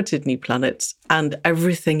you inhabited new planets, and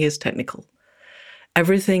everything is technical.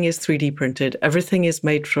 Everything is 3D printed. Everything is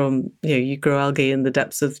made from, you grow algae in the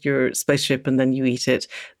depths of your spaceship and then you eat it.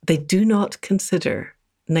 They do not consider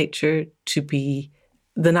nature to be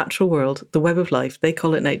the natural world, the web of life. They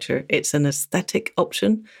call it nature. It's an aesthetic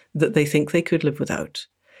option that they think they could live without.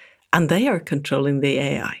 And they are controlling the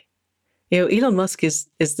AI. Elon Musk is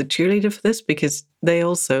the cheerleader for this because they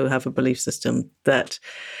also have a belief system that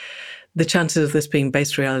the chances of this being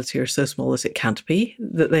based reality are so small as it can't be,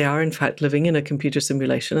 that they are in fact living in a computer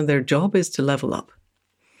simulation and their job is to level up.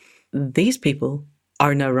 These people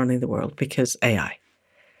are now running the world because AI.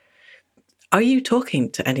 Are you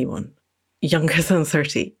talking to anyone younger than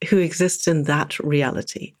 30 who exists in that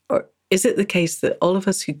reality? Or is it the case that all of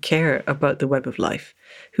us who care about the web of life,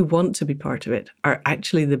 who want to be part of it, are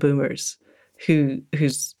actually the boomers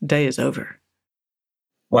whose day is over?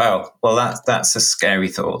 Well, that's a scary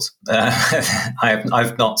thought.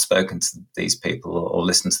 I've not spoken to these people or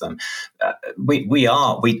listened to them.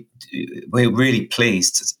 We're really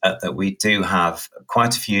pleased that we do have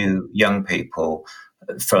quite a few young people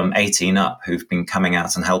from 18 up who've been coming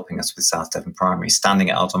out and helping us with South Devon Primary, standing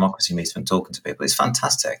at our democracy meeting and talking to people. It's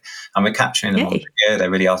fantastic, and we're capturing them on video. They're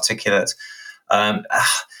really articulate.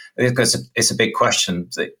 It's a big question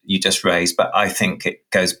that you just raised, but I think it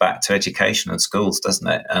goes back to education and schools, doesn't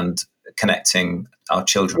it? And connecting our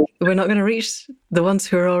children. We're not going to reach the ones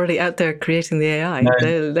who are already out there creating the AI.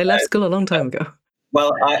 No, they left school a long time ago.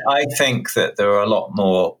 Well, I think that there are a lot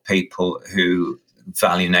more people who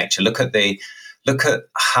value nature. Look at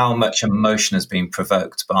how much emotion has been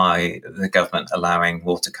provoked by the government allowing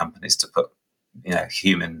water companies to put,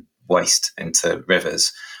 human waste into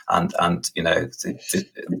rivers, and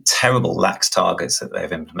the terrible lax targets that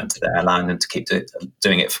they've implemented there, allowing them to keep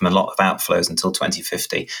doing it from a lot of outflows until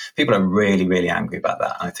 2050. People are really, really angry about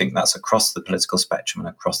that. I think that's across the political spectrum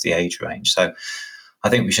and across the age range. So I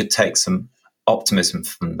think we should take some optimism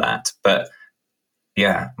from that. But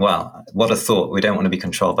yeah, well, what a thought. We don't want to be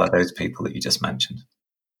controlled by those people that you just mentioned.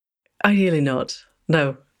 Ideally not.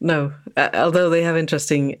 No. Although they have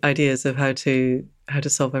interesting ideas of how to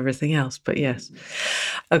solve everything else. But yes.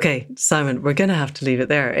 Okay, Simon, we're going to have to leave it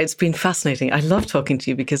there. It's been fascinating. I love talking to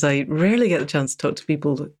you because I rarely get the chance to talk to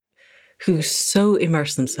people who so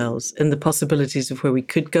immerse themselves in the possibilities of where we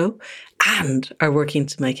could go and are working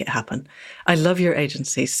to make it happen. I love your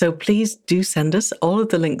agency. So please do send us all of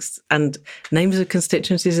the links and names of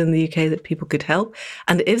constituencies in the UK that people could help.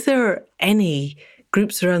 And if there are any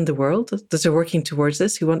groups around the world that are working towards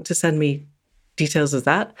this who want to send me details of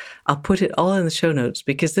that, I'll put it all in the show notes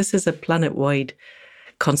because this is a planet-wide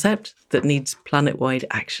concept that needs planet-wide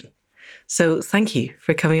action. So thank you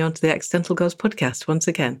for coming on to the Accidental Gods podcast once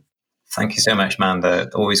again. Thank you so much, Amanda.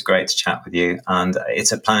 Always great to chat with you. And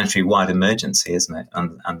it's a planetary-wide emergency, isn't it?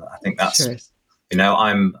 And I think that's, sure is.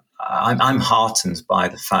 I'm heartened by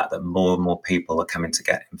the fact that more and more people are coming to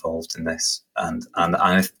get involved in this. And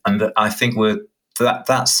I think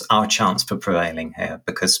that's our chance for prevailing here,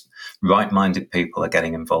 because right-minded people are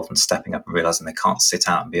getting involved and stepping up and realizing they can't sit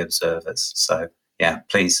out and be observers. So yeah,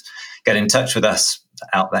 please get in touch with us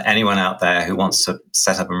out there, anyone out there who wants to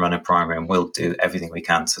set up and run a primary, and we'll do everything we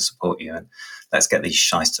can to support you. And let's get these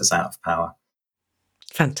shysters out of power.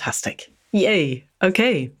 Fantastic. Yay.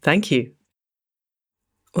 Okay. Thank you.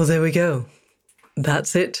 Well, there we go.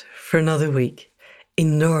 That's it for another week.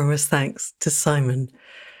 Enormous thanks to Simon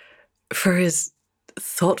for his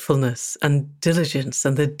thoughtfulness and diligence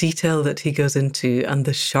and the detail that he goes into and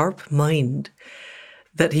the sharp mind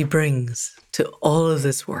that he brings to all of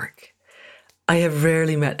this work. I have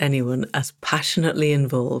rarely met anyone as passionately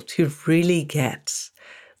involved who really gets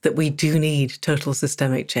that we do need total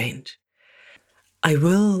systemic change. I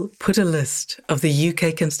will put a list of the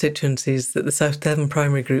UK constituencies that the South Devon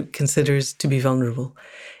Primary Group considers to be vulnerable.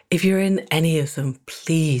 If you're in any of them,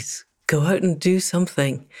 please go out and do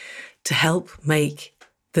something to help make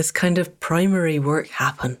this kind of primary work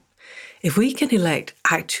happen. If we can elect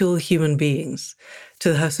actual human beings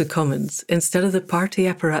to the House of Commons instead of the party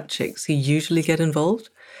apparatchiks who usually get involved,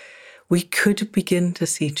 we could begin to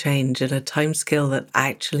see change in a timescale that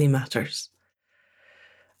actually matters.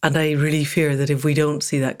 And I really fear that if we don't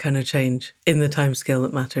see that kind of change in the timescale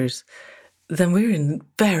that matters, then we're in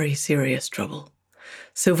very serious trouble.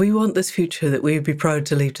 So if we want this future that we would be proud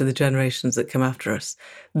to leave to the generations that come after us,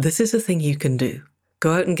 this is a thing you can do.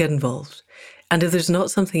 Go out and get involved. And if there's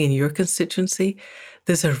not something in your constituency,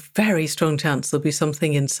 there's a very strong chance there'll be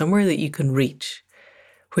something in somewhere that you can reach,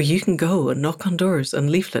 where you can go and knock on doors and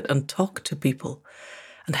leaflet and talk to people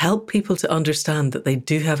and help people to understand that they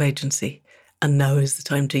do have agency and now is the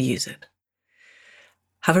time to use it.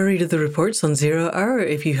 Have a read of the reports on Zero Hour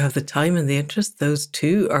if you have the time and the interest. Those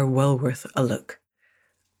too are well worth a look.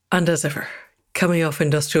 And as ever, coming off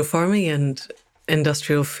industrial farming and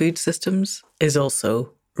industrial food systems is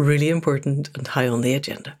also really important and high on the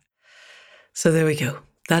agenda. So there we go.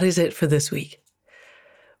 That is it for this week.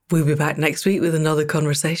 We'll be back next week with another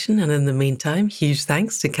conversation. And in the meantime, huge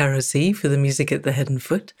thanks to Cara C for the music at the Hidden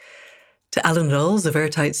Foot, to Alan Rawls of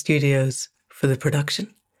Airtight Studios for the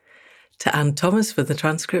production, to Anne Thomas for the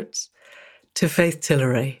transcripts, to Faith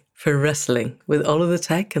Tilleray for wrestling with all of the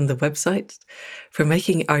tech and the websites, for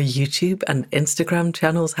making our YouTube and Instagram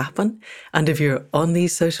channels happen. And if you're on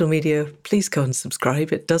these social media, please go and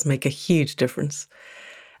subscribe. It does make a huge difference.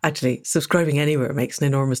 Actually, subscribing anywhere makes an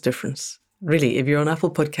enormous difference. Really, if you're on Apple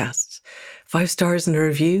Podcasts, 5 stars and a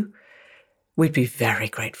review, we'd be very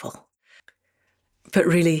grateful. But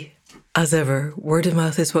really, as ever, word of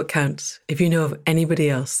mouth is what counts. If you know of anybody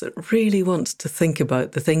else that really wants to think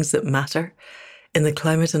about the things that matter in the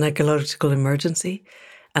climate and ecological emergency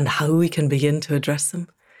and how we can begin to address them,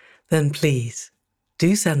 then please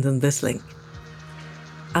do send them this link.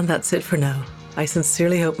 And that's it for now. I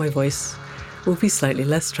sincerely hope my voice will be slightly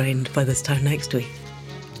less strained by this time next week.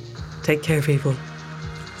 Take care, people.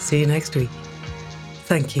 See you next week.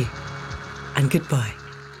 Thank you, and goodbye.